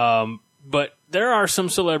 But there are some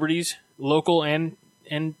celebrities, local and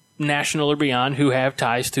national or beyond, who have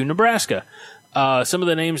ties to Nebraska. Some of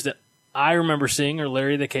the names that I remember seeing are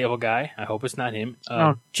Larry the Cable Guy. I hope it's not him.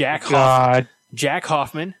 Jack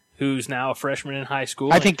Hoffman, who's now a freshman in high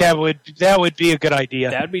school. I think that would be a good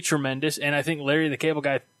idea. That would be tremendous. And I think Larry the Cable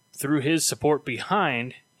Guy, through his support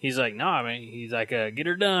behind, he's like, he's like, get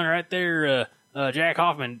her done right there, Jack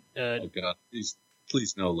Hoffman. Oh, God.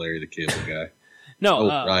 Please no Larry the Cable Guy. No.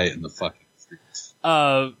 Riot in the fucking streets.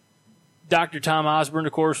 Dr. Tom Osborne,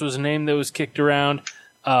 of course, was a name that was kicked around.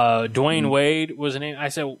 Dwayne Wade was a name. I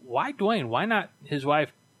said, why Dwayne? Why not his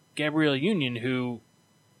wife, Gabrielle Union, who,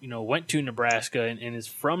 went to Nebraska and is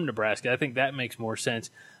from Nebraska? I think that makes more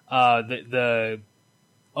sense. The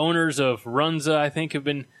owners of Runza, I think, have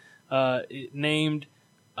been named.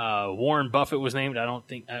 Warren Buffett was named.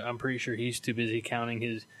 I'm pretty sure he's too busy counting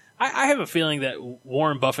his. I have a feeling that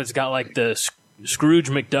Warren Buffett's got like the Scrooge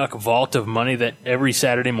McDuck vault of money that every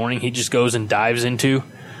Saturday morning he just goes and dives into.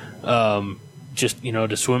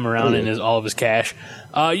 To swim around in all of his cash.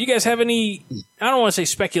 You guys have any, I don't want to say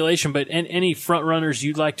speculation, but any front runners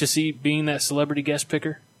you'd like to see being that celebrity guest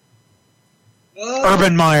picker?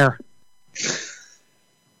 Urban Meyer.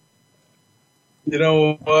 You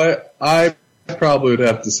know what? I probably would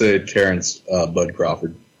have to say Terrence Bud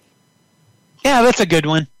Crawford. Yeah, that's a good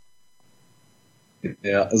one.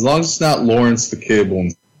 Yeah, as long as it's not Lawrence the Cable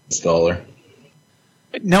Installer.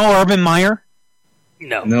 No Urban Meyer?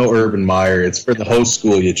 No Urban Meyer. It's for the host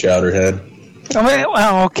school, you chowderhead.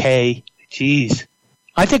 Well, okay. Jeez.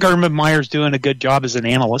 I think Urban Meyer's doing a good job as an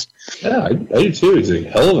analyst. Yeah, I do too. He's a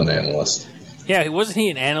hell of an analyst. Yeah, wasn't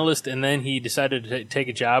he an analyst and then he decided to take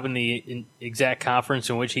a job in the exact conference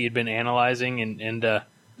in which he had been analyzing and then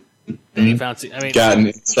he found... got an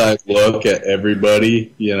inside look at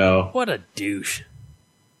everybody, What a douche.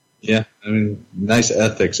 Yeah, nice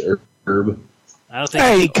ethics, Herb. I don't think...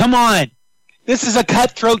 Hey, come on. This is a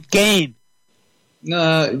cutthroat game.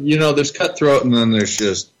 Nah, there's cutthroat and then there's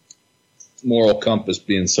just moral compass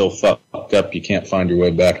being so fucked up you can't find your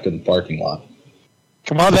way back to the parking lot.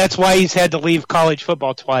 Well, that's why he's had to leave college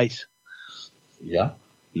football twice. Yeah.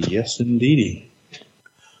 Yes, indeedy.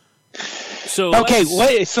 So okay,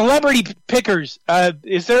 celebrity pickers.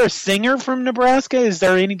 Is there a singer from Nebraska? Is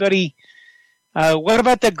there anybody? What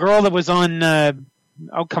about that girl that was on?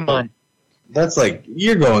 Come on. That's like,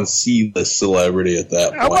 you're going C-list celebrity at that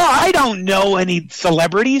point. Well, I don't know any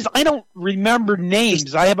celebrities. I don't remember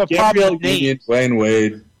names. I have a problem with names. Dwayne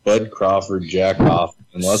Wade, Bud Crawford, Jack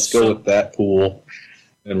Hoffman. Let's go with that pool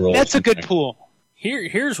and roll. That's a good pool.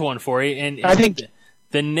 Here's one for you, and I think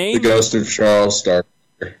the name, the ghost of Charles Stark.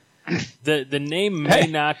 The name may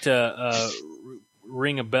not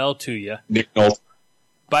ring a bell to you. Nick Nolte.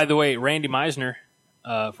 By the way, Randy Meisner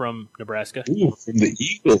from Nebraska. Ooh, from the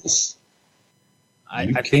Eagles. I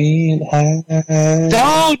can't hide.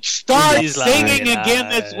 Don't start singing again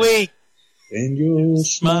this week. And your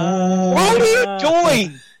smile. What are you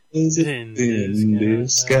doing? Is it in the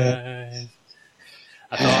sky?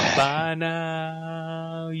 I thought by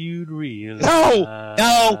now you'd realize.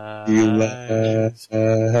 No.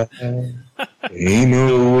 Ain't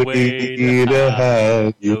no way to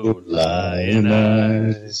hide your lying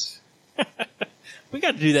eyes. We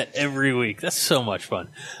got to do that every week. That's so much fun.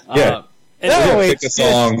 Yeah. And pick a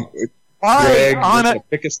song. Greg, on we're a gonna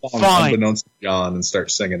pick a song fine. unbeknownst to John and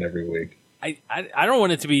start singing every week. I don't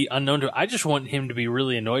want it to be unknown to. I just want him to be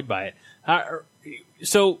really annoyed by it.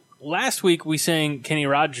 So last week we sang Kenny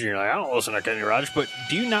Rogers. You're like, I don't listen to Kenny Rogers, but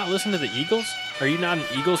do you not listen to the Eagles? Are you not an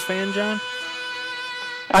Eagles fan, John?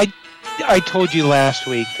 I told you last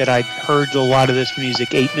week that I'd heard a lot of this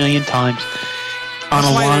music 8 million times.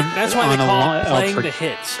 That's why they call it playing the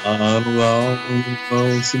hits. On a long,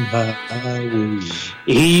 lonesome highway.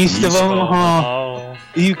 East of Omaha,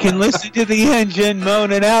 you can listen to the engine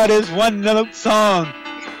moaning out his one-note song.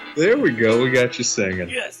 There we go. We got you singing.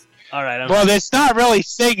 Yes. All right. Well, it's not really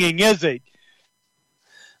singing, is it?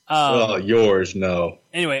 Well, yours, no.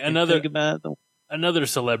 Anyway, Think about another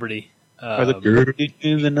celebrity.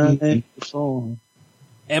 the night before.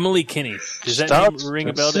 Emily Kinney. Does that Stop name ring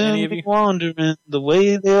a bell to any of you? Wandering the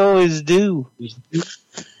way they always do.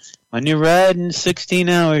 When you're riding 16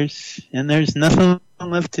 hours and there's nothing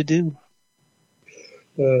left to do.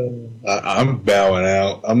 I'm bowing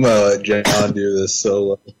out. I'm going to let John do this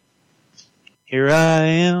solo. Here I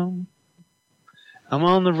am. I'm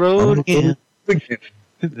on the road again.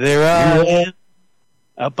 There I am.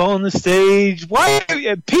 Up on the stage. Why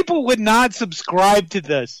people would not subscribe to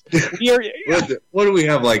this? What do we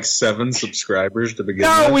have, like 7 subscribers to begin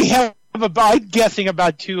with? No, we have about, I'm guessing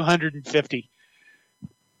about 250.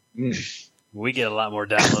 We get a lot more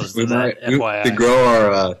downloads We than that, FYI.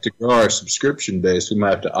 to grow our subscription base, we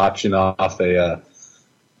might have to auction off a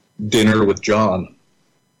dinner with John.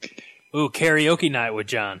 Ooh, karaoke night with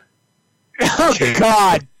John. Oh,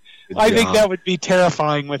 God. I think John. that would be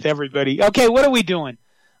terrifying with everybody. Okay, what are we doing?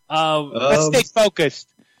 Let's stay focused.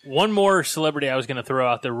 One more celebrity I was going to throw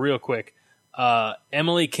out there real quick.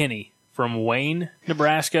 Emily Kinney from Wayne,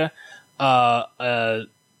 Nebraska. A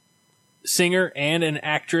singer and an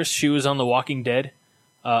actress. She was on The Walking Dead,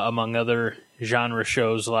 among other genre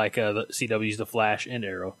shows like the CW's The Flash and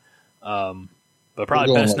Arrow. But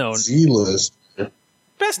probably best known. Z-list.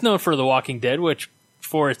 Best known for The Walking Dead, which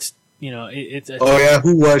for its, it's. Oh, yeah.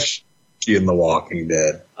 Who was she in The Walking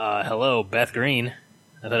Dead? Hello, Beth Green.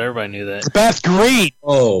 I thought everybody knew that. Beth Green.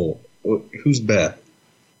 Oh, who's Beth?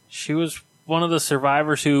 She was one of the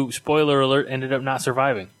survivors who, spoiler alert, ended up not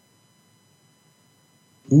surviving.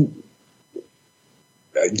 Who?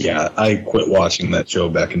 Yeah, I quit watching that show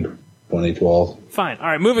back in 2012. Fine. All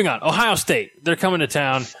right, moving on. Ohio State. They're coming to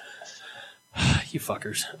town. You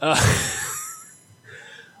fuckers.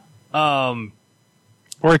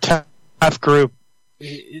 We're a tough group.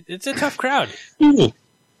 It's a tough crowd. Ooh.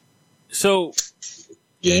 So,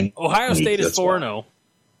 Game. Ohio State is That's why. 4-0.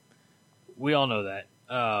 We all know that.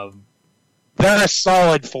 They're a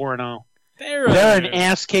solid 4-0. They're an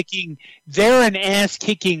ass kicking. They're an ass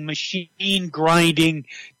kicking, machine grinding,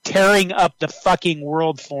 tearing up the fucking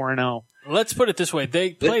world 4-0. Let's put it this way: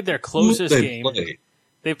 they played their closest They game. played.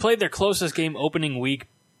 They played their closest game opening week,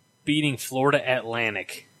 beating Florida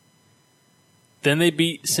Atlantic. Then they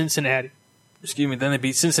beat Cincinnati. Then they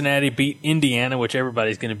beat Cincinnati, beat Indiana, which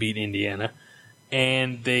everybody's going to beat Indiana,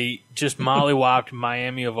 and they just mollywopped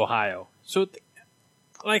Miami of Ohio. So,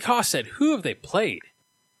 like Haas said, who have they played?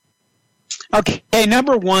 Okay,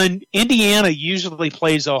 number one, Indiana usually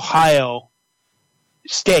plays Ohio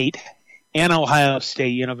State and Ohio State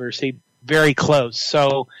University very close.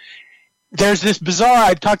 So there's this bizarre,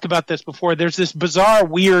 I've talked about this before, there's this bizarre,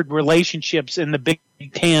 weird relationships in the Big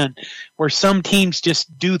Ten where some teams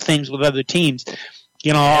just do things with other teams.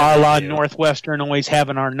 A la Northwestern always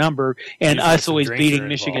having our number and Usually us some always drinks beating are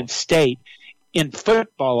Michigan involved. State in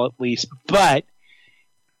football at least. But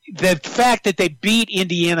the fact that they beat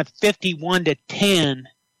Indiana 51-10,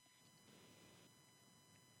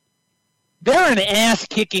 they're an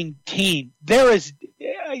ass-kicking team.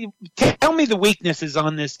 Tell me the weaknesses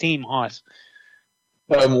on this team, Haas.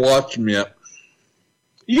 I haven't watched them yet.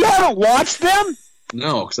 You haven't watched them?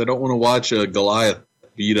 No, because I don't want to watch a Goliath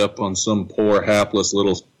beat up on some poor, hapless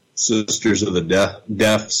little sisters of the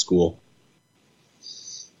deaf school.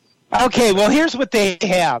 Okay, well, here's what they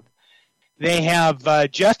have. They have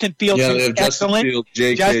Justin Fields, Yeah, they who's have Justin excellent. Fields,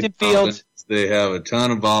 J.K. Justin Fields. Thomas. They have a ton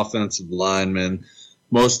of offensive linemen.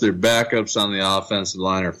 Most of their backups on the offensive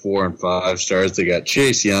line are 4 and 5 stars. They got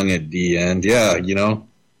Chase Young at D end. Yeah,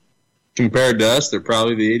 compared to us, they're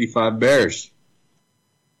probably the 85 Bears.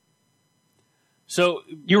 So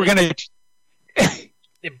You were going to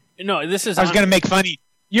no, this is. I was going to make funny.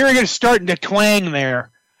 You were going to start to twang there.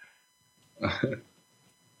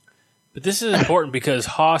 But this is important because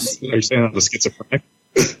Haas, Are you saying I'm the schizophrenic?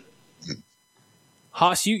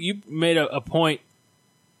 you made a point.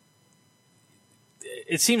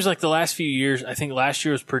 It seems like the last few years, I think last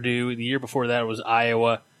year was Purdue, the year before that was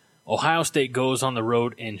Iowa. Ohio State goes on the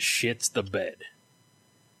road and shits the bed.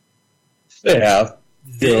 They have.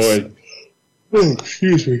 This,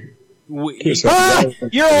 Excuse me.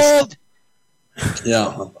 You're old.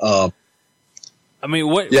 Yeah. I mean,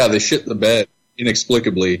 what? Yeah, they shit the bed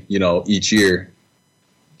inexplicably, each year.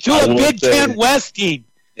 To a Big Ten West team.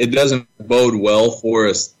 It doesn't bode well for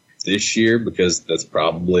us this year because that's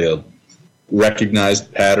probably a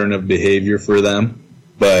recognized pattern of behavior for them.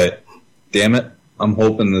 But, damn it, I'm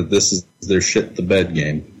hoping that this is their shit the bed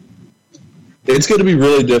game. It's going to be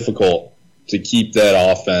really difficult to keep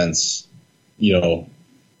that offense,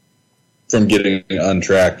 from getting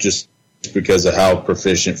untracked just because of how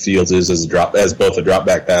proficient Fields is as both a drop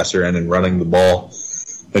back passer and in running the ball.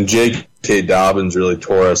 And J.K. Dobbins really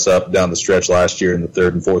tore us up down the stretch last year in the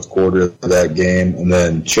third and fourth quarter of that game. And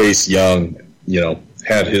then Chase Young,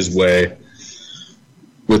 had his way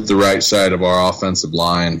with the right side of our offensive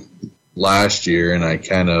line last year. And I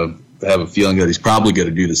kind of have a feeling that he's probably going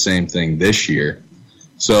to do the same thing this year.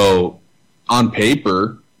 So on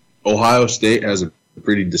paper, Ohio State has a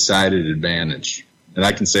pretty decided advantage. And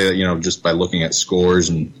I can say that, just by looking at scores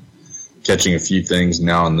and catching a few things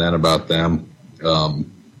now and then about them.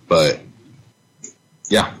 But,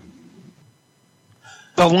 yeah.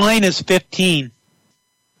 The line is 15.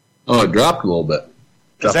 Oh, it dropped a little bit.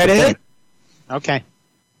 Is that it? Okay.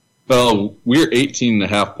 Well, we were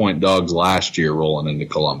 18.5-point dogs last year rolling into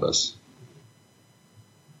Columbus.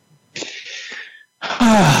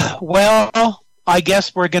 Well, I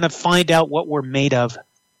guess we're going to find out what we're made of.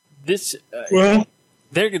 This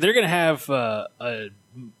they're going to have a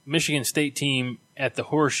Michigan State team at the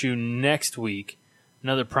Horseshoe next week,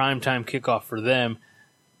 another primetime kickoff for them.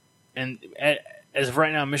 And as of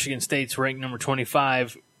right now, Michigan State's ranked number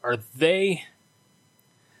 25. Are they?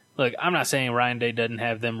 Look, I'm not saying Ryan Day doesn't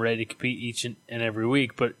have them ready to compete each and every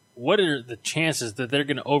week, but what are the chances that they're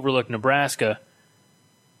going to overlook Nebraska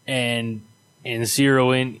and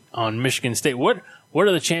zero in on Michigan State? What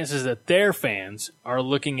are the chances that their fans are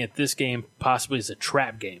looking at this game possibly as a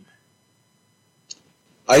trap game?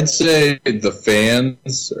 I'd say the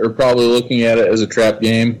fans are probably looking at it as a trap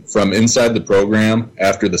game from inside the program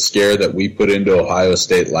after the scare that we put into Ohio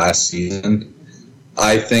State last season.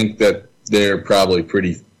 I think that they're probably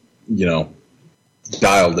pretty,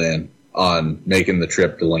 dialed in on making the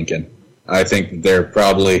trip to Lincoln. I think that they're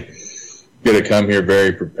probably going to come here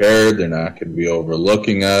very prepared. They're not going to be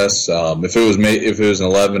overlooking us. If it was an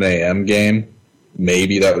 11 a.m. game,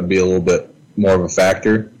 maybe that would be a little bit more of a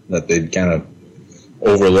factor, that they'd kind of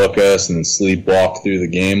overlook us and sleepwalk through the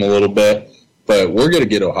game a little bit. But we're going to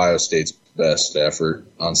get Ohio State's best effort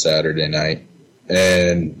on Saturday night.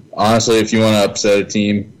 And honestly, if you want to upset a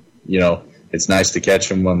team, it's nice to catch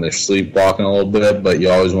them when they're sleepwalking a little bit, but you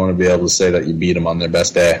always want to be able to say that you beat them on their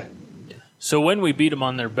best day. So when we beat them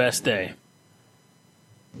on their best day,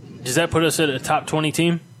 does that put us at a top 20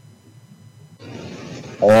 team?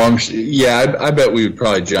 I bet we would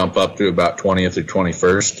probably jump up to about 20th or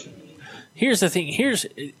 21st. Here's the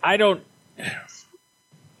thing. I don't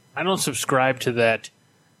subscribe to that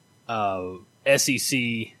SEC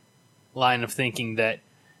line of thinking that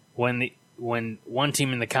when one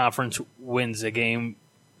team in the conference wins a game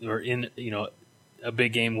or in a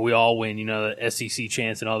big game, we all win. The SEC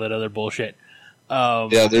chants and all that other bullshit.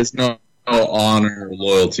 There's no honor or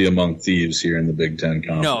loyalty among thieves here in the Big Ten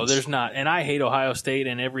Conference. No, there's not. And I hate Ohio State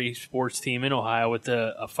and every sports team in Ohio with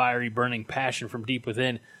a fiery, burning passion from deep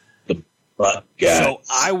within. So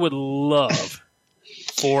I would love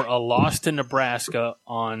for a loss to Nebraska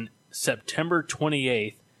on September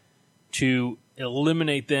 28th to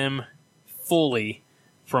eliminate them fully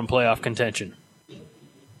from playoff contention.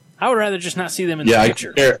 I would rather just not see them in the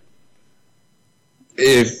picture.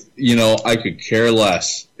 I could care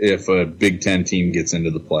less if a Big Ten team gets into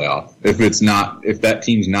the playoff. If that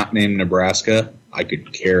team's not named Nebraska, I could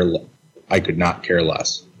not care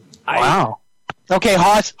less. Wow. Okay,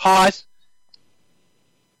 Haas.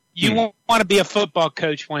 You want to be a football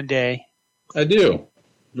coach one day. I do.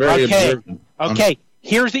 Very observant. Okay.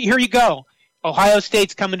 Here you go. Ohio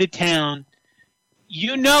State's coming to town.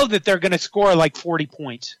 You know that they're going to score like 40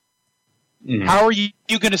 points. Mm-hmm. How are you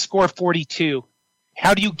going to score 42?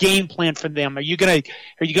 How do you game plan for them? Are you going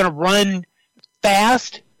to run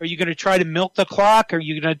fast? Are you going to try to milk the clock? Are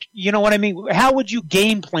you going to, you know what I mean? How would you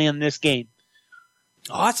game plan this game?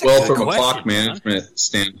 Oh, that's a good from question, a clock management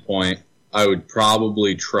standpoint, I would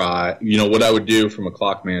probably try. What I would do from a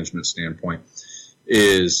clock management standpoint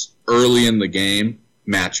is early in the game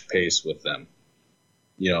match pace with them.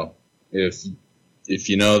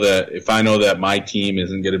 If I know that my team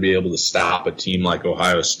isn't going to be able to stop a team like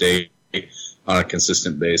Ohio State on a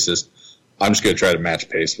consistent basis, I'm just going to try to match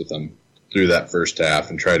pace with them through that first half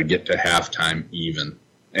and try to get to halftime even.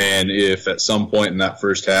 And if at some point in that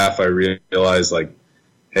first half I realize, like,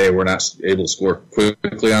 hey, we're not able to score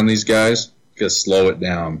quickly on these guys, just slow it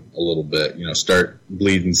down a little bit, start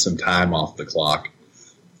bleeding some time off the clock.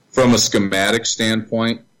 From a schematic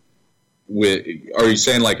standpoint, are you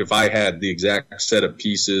saying, like, if I had the exact set of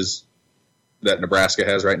pieces that Nebraska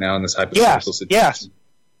has right now in this hypothetical situation? Yes.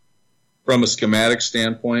 From a schematic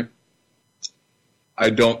standpoint, I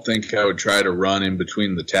don't think I would try to run in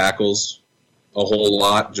between the tackles a whole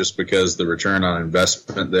lot, just because the return on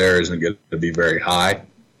investment there isn't going to be very high.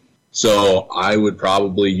 So I would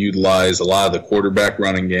probably utilize a lot of the quarterback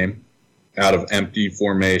running game out of empty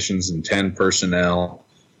formations and 10 personnel,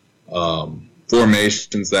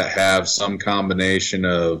 formations that have some combination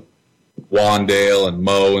of Wandale and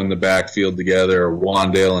Mo in the backfield together, or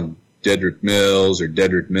Wandale and Dedrick Mills, or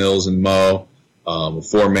Dedrick Mills and Mo, a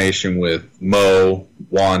formation with Mo,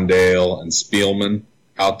 Wandale, and Spielman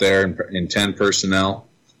out there in 10 personnel,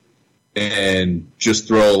 and just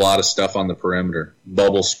throw a lot of stuff on the perimeter.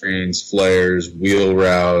 Bubble screens, flares, wheel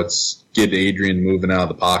routes, get Adrian moving out of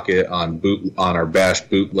the pocket on our bash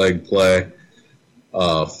bootleg play,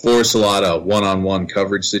 force a lot of one-on-one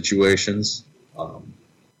coverage situations, a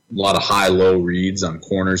lot of high-low reads on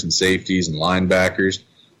corners and safeties and linebackers.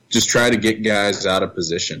 Just try to get guys out of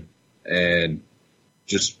position and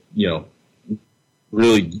just,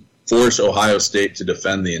 really force Ohio State to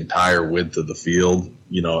defend the entire width of the field.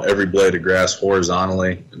 Every blade of grass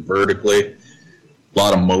horizontally and vertically, a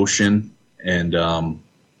lot of motion, and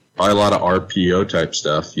probably a lot of RPO type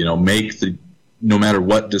stuff. No matter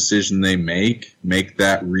what decision they make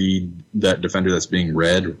that defender that's being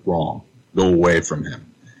read wrong. Go away from him.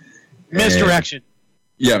 Misdirection.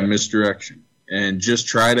 Misdirection. And just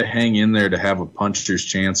try to hang in there to have a puncher's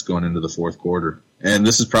chance going into the fourth quarter. And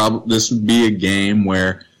this would be a game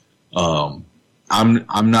where I'm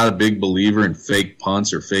not a big believer in fake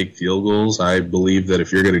punts or fake field goals. I believe that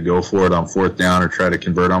if you're going to go for it on fourth down or try to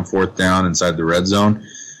convert on fourth down inside the red zone,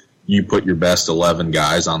 you put your best 11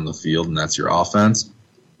 guys on the field, and that's your offense.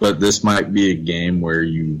 But this might be a game where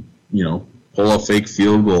you pull a fake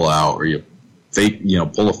field goal out, or you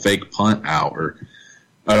pull a fake punt out, or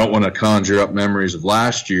I don't want to conjure up memories of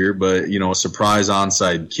last year, but, a surprise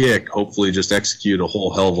onside kick, hopefully just execute a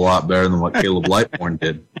whole hell of a lot better than what Caleb Lightbourne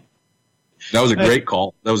did. That was a great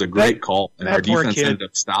call. And our defense ended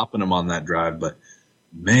up stopping them on that drive, but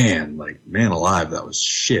man alive, that was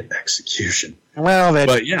shit execution. Well,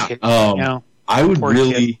 I would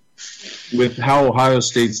really, with how Ohio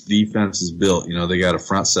State's defense is built, they got a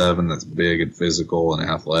front seven that's big and physical and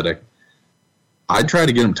athletic. I'd try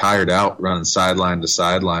to get them tired out running sideline to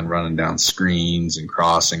sideline, running down screens and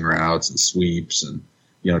crossing routes and sweeps, and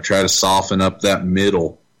try to soften up that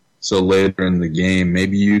middle. So later in the game,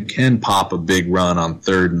 maybe you can pop a big run on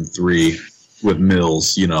 3rd and 3 with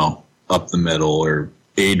Mills, up the middle, or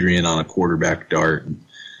Adrian on a quarterback dart. And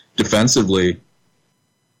defensively,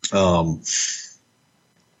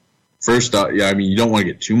 first off, you don't want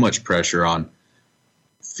to get too much pressure on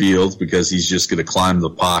Fields, because he's just going to climb the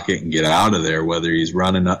pocket and get out of there, whether he's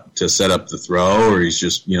running up to set up the throw or he's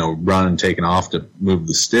just, running, taking off to move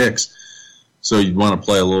the sticks. So you want to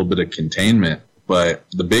play a little bit of containment. But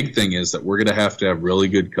the big thing is that we're going to have really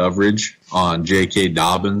good coverage on J.K.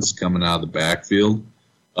 Dobbins coming out of the backfield.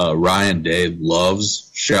 Ryan Day loves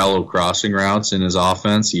shallow crossing routes in his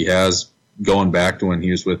offense. He has, going back to when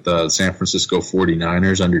he was with the San Francisco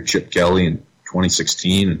 49ers under Chip Kelly in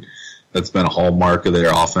 2016, and that's been a hallmark of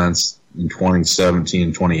their offense in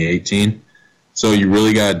 2017, 2018. So you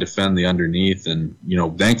really got to defend the underneath. And,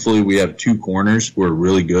 thankfully we have 2 corners who are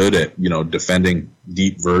really good at, defending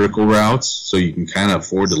deep vertical routes. So you can kind of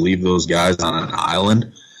afford to leave those guys on an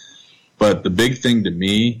island. But the big thing to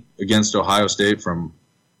me against Ohio State from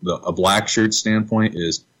a black shirt standpoint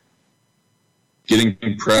is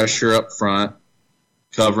getting pressure up front,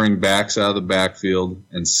 covering backs out of the backfield,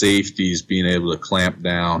 and safeties being able to clamp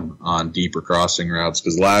down on deeper crossing routes.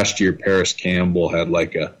 Because last year, Paris Campbell had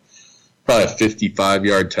probably a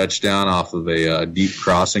 55-yard touchdown off of a deep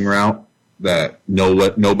crossing route that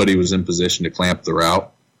nobody was in position to clamp the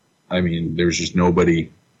route. There was just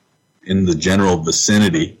nobody in the general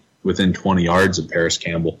vicinity within 20 yards of Paris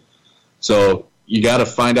Campbell. So you got to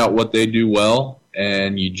find out what they do well,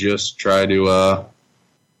 and you just try to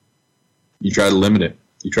limit it.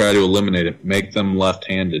 You try to eliminate it. Make them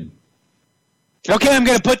left-handed. Okay, I'm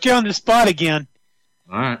going to put you on the spot again.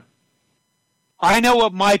 All right. I know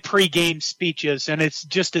what my pregame speech is, and it's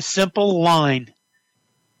just a simple line.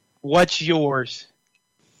 What's yours?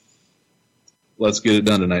 Let's get it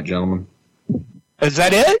done tonight, gentlemen. Is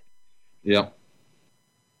that it? Yep.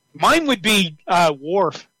 Mine would be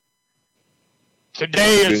Worf.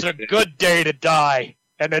 Today is a good day to die,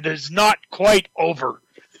 and it is not quite over.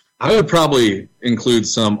 I would probably include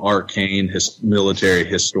some arcane military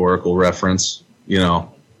historical reference,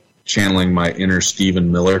 channeling my inner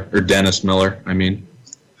Stephen Miller, or Dennis Miller, I mean.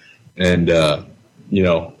 And,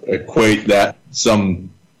 equate that,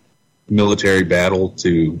 some military battle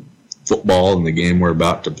to football in the game we're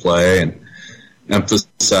about to play, and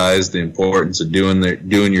emphasize the importance of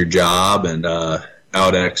doing your job and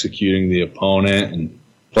out executing the opponent and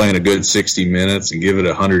playing a good 60 minutes and give it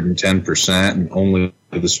 110%, and only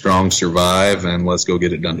the strong survive, and let's go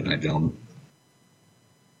get it done tonight, gentlemen.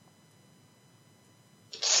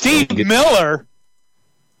 Steve Miller?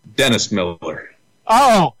 Dennis Miller.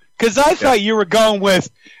 Oh, because I thought you were going with,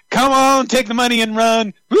 come on, take the money and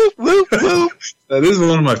run. Whoop, whoop, whoop. That is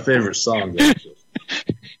one of my favorite songs, actually.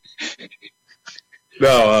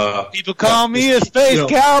 No, people call me a space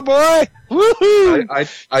cowboy. Woohoo!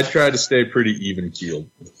 I try to stay pretty even keeled.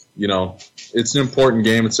 It's an important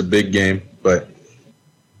game. It's a big game, but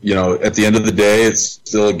at the end of the day, it's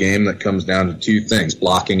still a game that comes down to two things: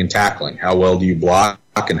 blocking and tackling. How well do you block,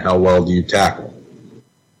 and how well do you tackle?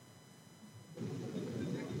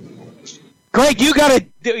 Greg, you got a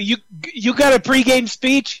pregame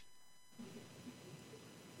speech?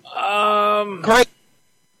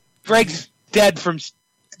 Greg's dead from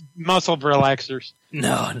muscle relaxers.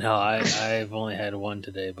 No, I've only had one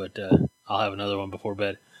today, but I'll have another one before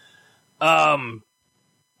bed. You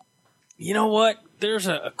know what? There's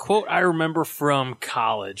a quote I remember from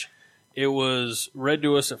college. It was read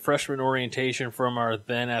to us at freshman orientation from our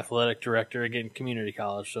then athletic director, again, community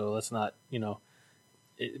college, so let's not,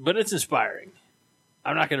 but it's inspiring.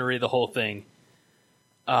 I'm not going to read the whole thing.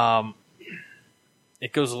 It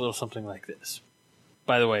goes a little something like this.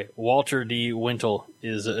 By the way, Walter D. Wintle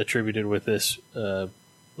is attributed with this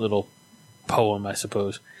little poem, I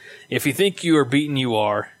suppose. If you think you are beaten, you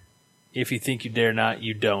are. If you think you dare not,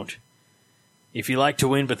 you don't. If you like to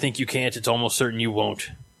win but think you can't, it's almost certain you won't.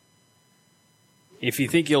 If you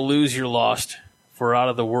think you'll lose, you're lost. For out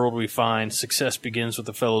of the world we find, success begins with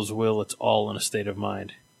the fellow's will. It's all in a state of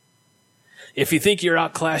mind. If you think you're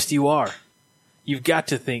outclassed, you are. You've got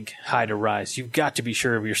to think high to rise. You've got to be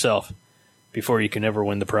sure of yourself before you can ever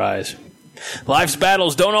win the prize. Life's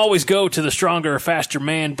battles don't always go to the stronger or faster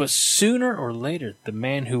man, but sooner or later, the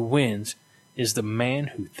man who wins is the man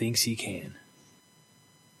who thinks he can.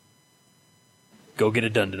 Go get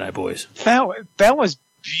it done tonight, boys. That was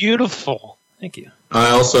beautiful. Thank you. I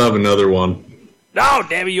also have another one. No,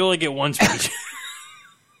 damn it, you only get one speech.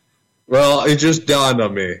 Well, it just dawned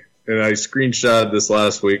on me, and I screenshotted this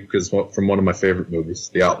last week because from one of my favorite movies,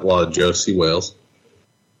 The Outlaw Josie Wales.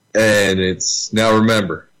 And it's, now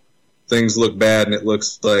remember, things look bad and it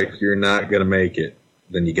looks like you're not going to make it,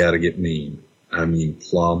 then you got to get mean. I mean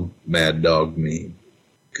plumb, mad dog mean.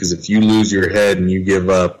 Because if you lose your head and you give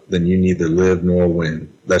up, then you neither live nor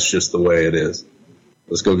win. That's just the way it is.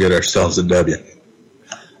 Let's go get ourselves a W.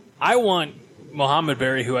 I want Mohamed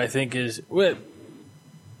Barry, who I think is,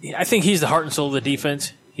 I think he's the heart and soul of the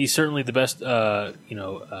defense. He's certainly the best, what's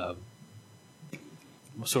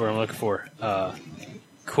the word I'm looking for?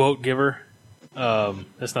 Quote giver.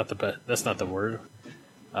 That's not the best. That's not the word.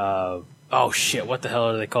 Oh shit! What the hell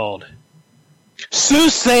are they called?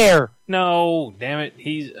 Soothsayer. No, damn it.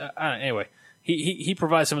 He's anyway. He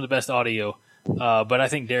provides some of the best audio. But I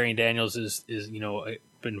think Darian Daniels is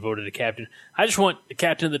been voted a captain. I just want the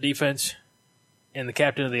captain of the defense and the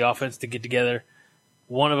captain of the offense to get together.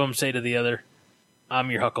 One of them say to the other,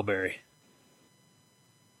 "I'm your Huckleberry."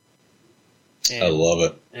 I love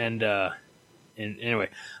it. And anyway,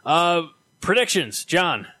 predictions,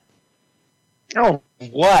 John. Oh,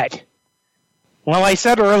 what? Well, I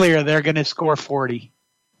said earlier they're going to score 40.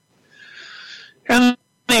 And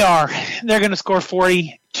they are. They're going to score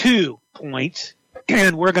 42 points,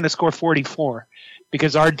 and we're going to score 44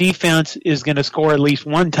 because our defense is going to score at least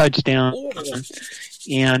one touchdown,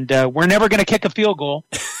 and we're never going to kick a field goal.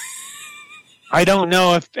 I don't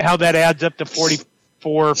know how that adds up to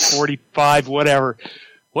 44, 45, whatever.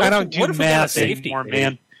 I don't do math anymore,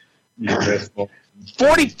 man.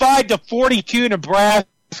 45 to 42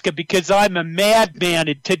 Nebraska because I'm a madman,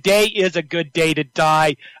 and today is a good day to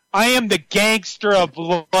die. I am the gangster of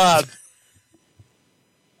love.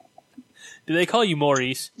 Do they call you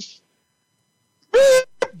Maurice?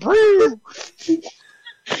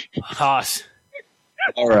 Haas.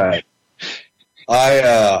 All right.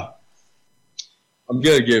 I'm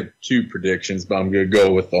going to give two predictions, but I'm going to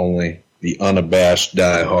go with only the unabashed,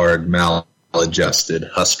 diehard, maladjusted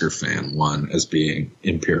Husker fan one as being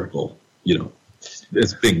empirical.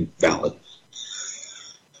 it's being valid.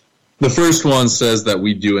 The first one says that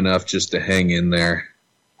we do enough just to hang in there,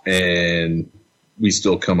 and we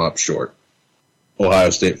still come up short. Ohio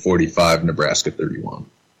State 45, Nebraska 31.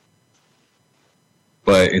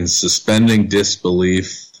 But in suspending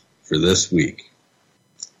disbelief for this week,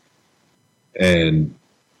 and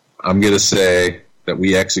I'm going to say that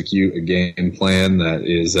we execute a game plan that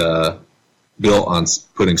is built on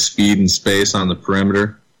putting speed and space on the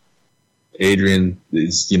perimeter. Adrian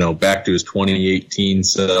is, back to his 2018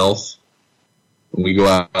 self. We go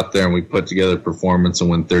out there and we put together a performance and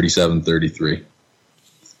win 37-33.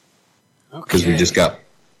 Because we just got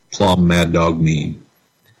plumb mad dog mean.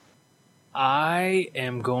 I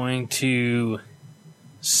am going to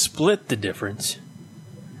split the difference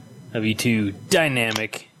of you two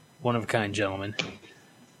dynamic, one-of-a-kind gentlemen.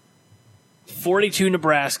 42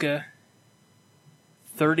 Nebraska,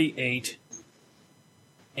 38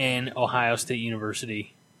 and Ohio State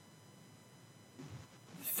University.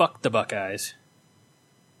 Fuck the Buckeyes.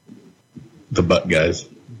 The butt guys.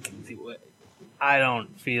 I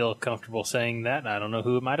don't feel comfortable saying that. I don't know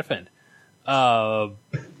who it might offend.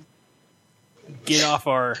 Get off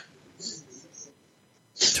our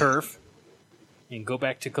turf and go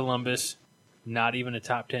back to Columbus. Not even a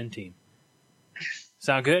top 10 team.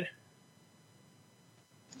 Sound good?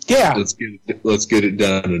 Yeah. Let's get it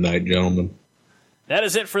done tonight, gentlemen. That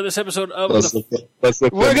is it for this episode of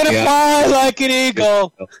We're going to fly like an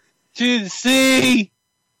eagle to the sea.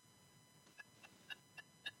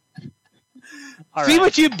 All See right.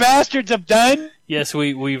 what you bastards have done? Yes,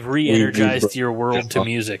 we've re-energized your world to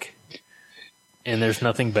music. And there's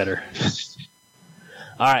nothing better.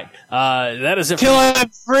 All right. That is it. Till I'm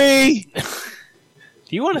free.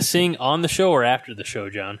 Do you want to sing on the show or after the show,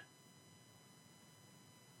 John?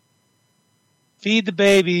 Feed the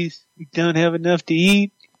babies. We don't have enough to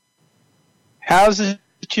eat. Houses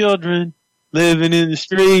for children. Living in the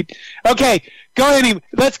street. Okay,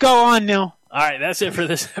 let's go on now. All right, that's it for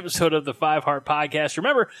this episode of the Five Heart Podcast.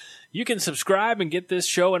 Remember, you can subscribe and get this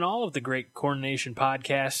show and all of the great Corn Nation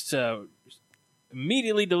podcasts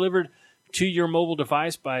immediately delivered to your mobile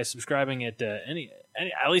device by subscribing at any.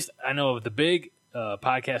 At least I know of the big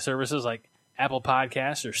podcast services like Apple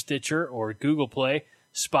Podcasts or Stitcher or Google Play,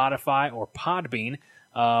 Spotify or Podbean.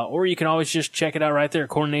 Or you can always just check it out right there at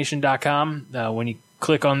cornnation.com. When you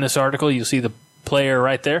click on this article, you'll see the player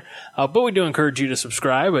right there. But we do encourage you to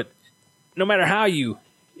subscribe. But no matter how you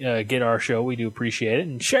get our show, we do appreciate it.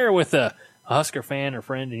 And share it with a Husker fan or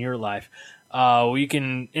friend in your life. You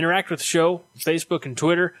can interact with the show, Facebook and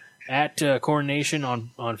Twitter, at Corn Nation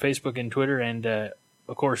on Facebook and Twitter. And, of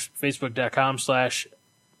course,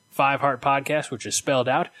 facebook.com/5heartpodcast, which is spelled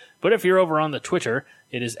out. But if you're over on the Twitter,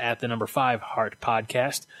 it is at the number 5 Heart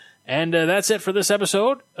Podcast. And that's it for this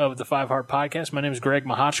episode of the 5 Heart Podcast. My name is Greg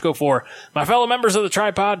Mahochko. For my fellow members of the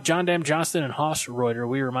Tripod, John Dam Johnston and Hoss Reuter,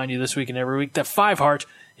 we remind you this week and every week that 5 Heart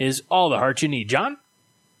is all the heart you need. John?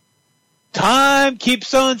 Time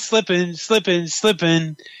keeps on slipping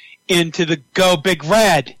into the Go Big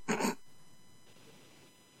Red.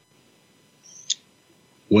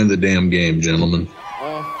 Win the damn game, gentlemen.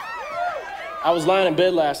 I was lying in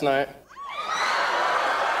bed last night.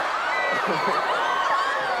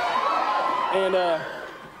 And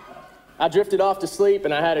I drifted off to sleep,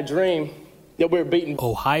 and I had a dream that we were beating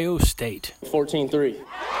Ohio State 14-3. But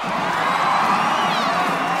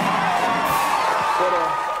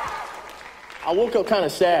I woke up kind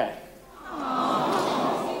of sad.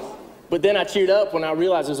 But then I cheered up when I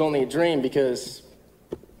realized it was only a dream, because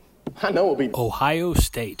I know we'll be Ohio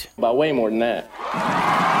State by way more than that.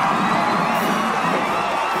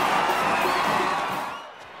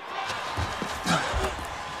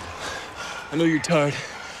 I know you're tired.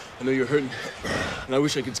 I know you're hurting. And I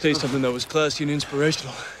wish I could say something that was classy and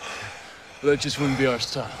inspirational. But that just wouldn't be our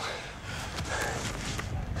style.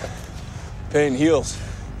 Pain heals.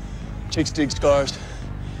 Chicks dig scars.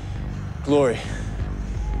 Glory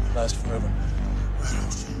lasts forever.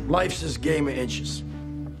 Life's this game of inches.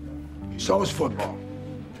 So is football.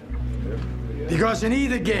 Because in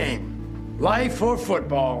either game, life or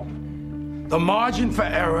football, the margin for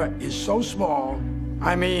error is so small.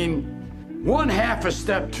 I mean, 1/2 a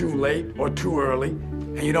step too late or too early,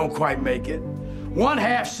 and you don't quite make it.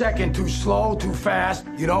 1/2 second too slow, too fast,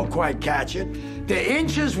 you don't quite catch it. The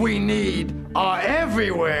inches we need are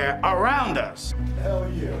everywhere around us. Hell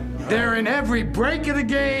yeah. They're in every break of the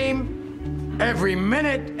game, every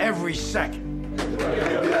minute, every second.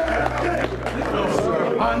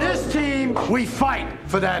 On this team, we fight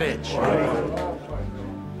for that inch.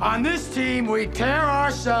 On this team, we tear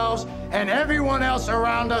ourselves and everyone else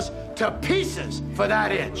around us to pieces for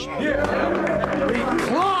that inch. We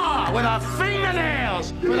claw with our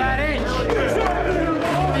fingernails for that inch.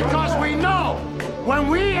 Because we know when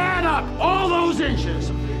we add up all those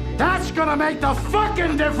inches, that's gonna make the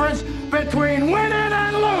fucking difference between winning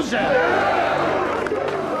and losing.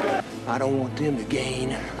 I don't want them to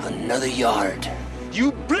gain another yard.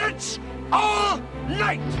 You blitz all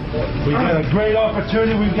night. We've got a great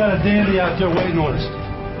opportunity. We've got a dandy out there waiting on us.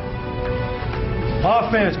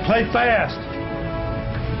 Offense, play fast.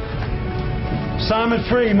 Simon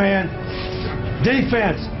free, man.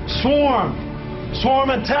 Defense, swarm.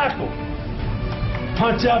 Swarm and tackle.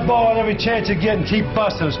 Punch that ball at every chance you get and keep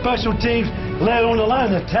busting. Special teams, lay it on the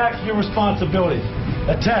line. Attack's your responsibility.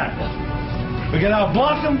 Attack. We got to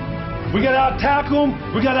out-block them. We got to out-tackle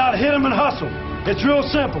them. We got to out-hit them and hustle. It's real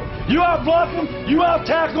simple. You out-block them, you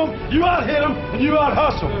out-tackle them, you out-hit them, and you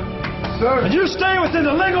out-hustle. Sir. And you stay within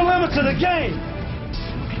the legal limits of the game.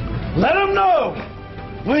 Let them know.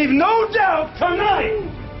 Leave no doubt tonight.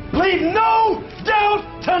 Leave no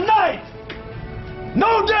doubt tonight.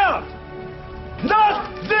 No doubt.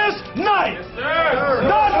 Not this night. Yes, sir.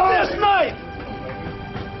 Not this night.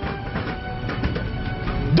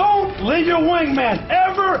 Don't leave your wingman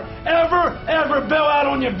ever bail out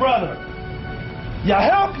on your brother. You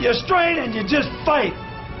help, you strain, and you just fight.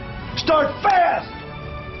 Start fast.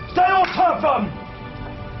 Stay on top of them.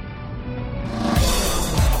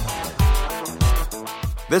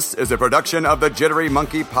 This is a production of the Jittery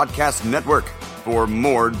Monkey Podcast Network. For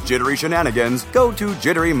more jittery shenanigans, go to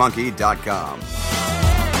jitterymonkey.com.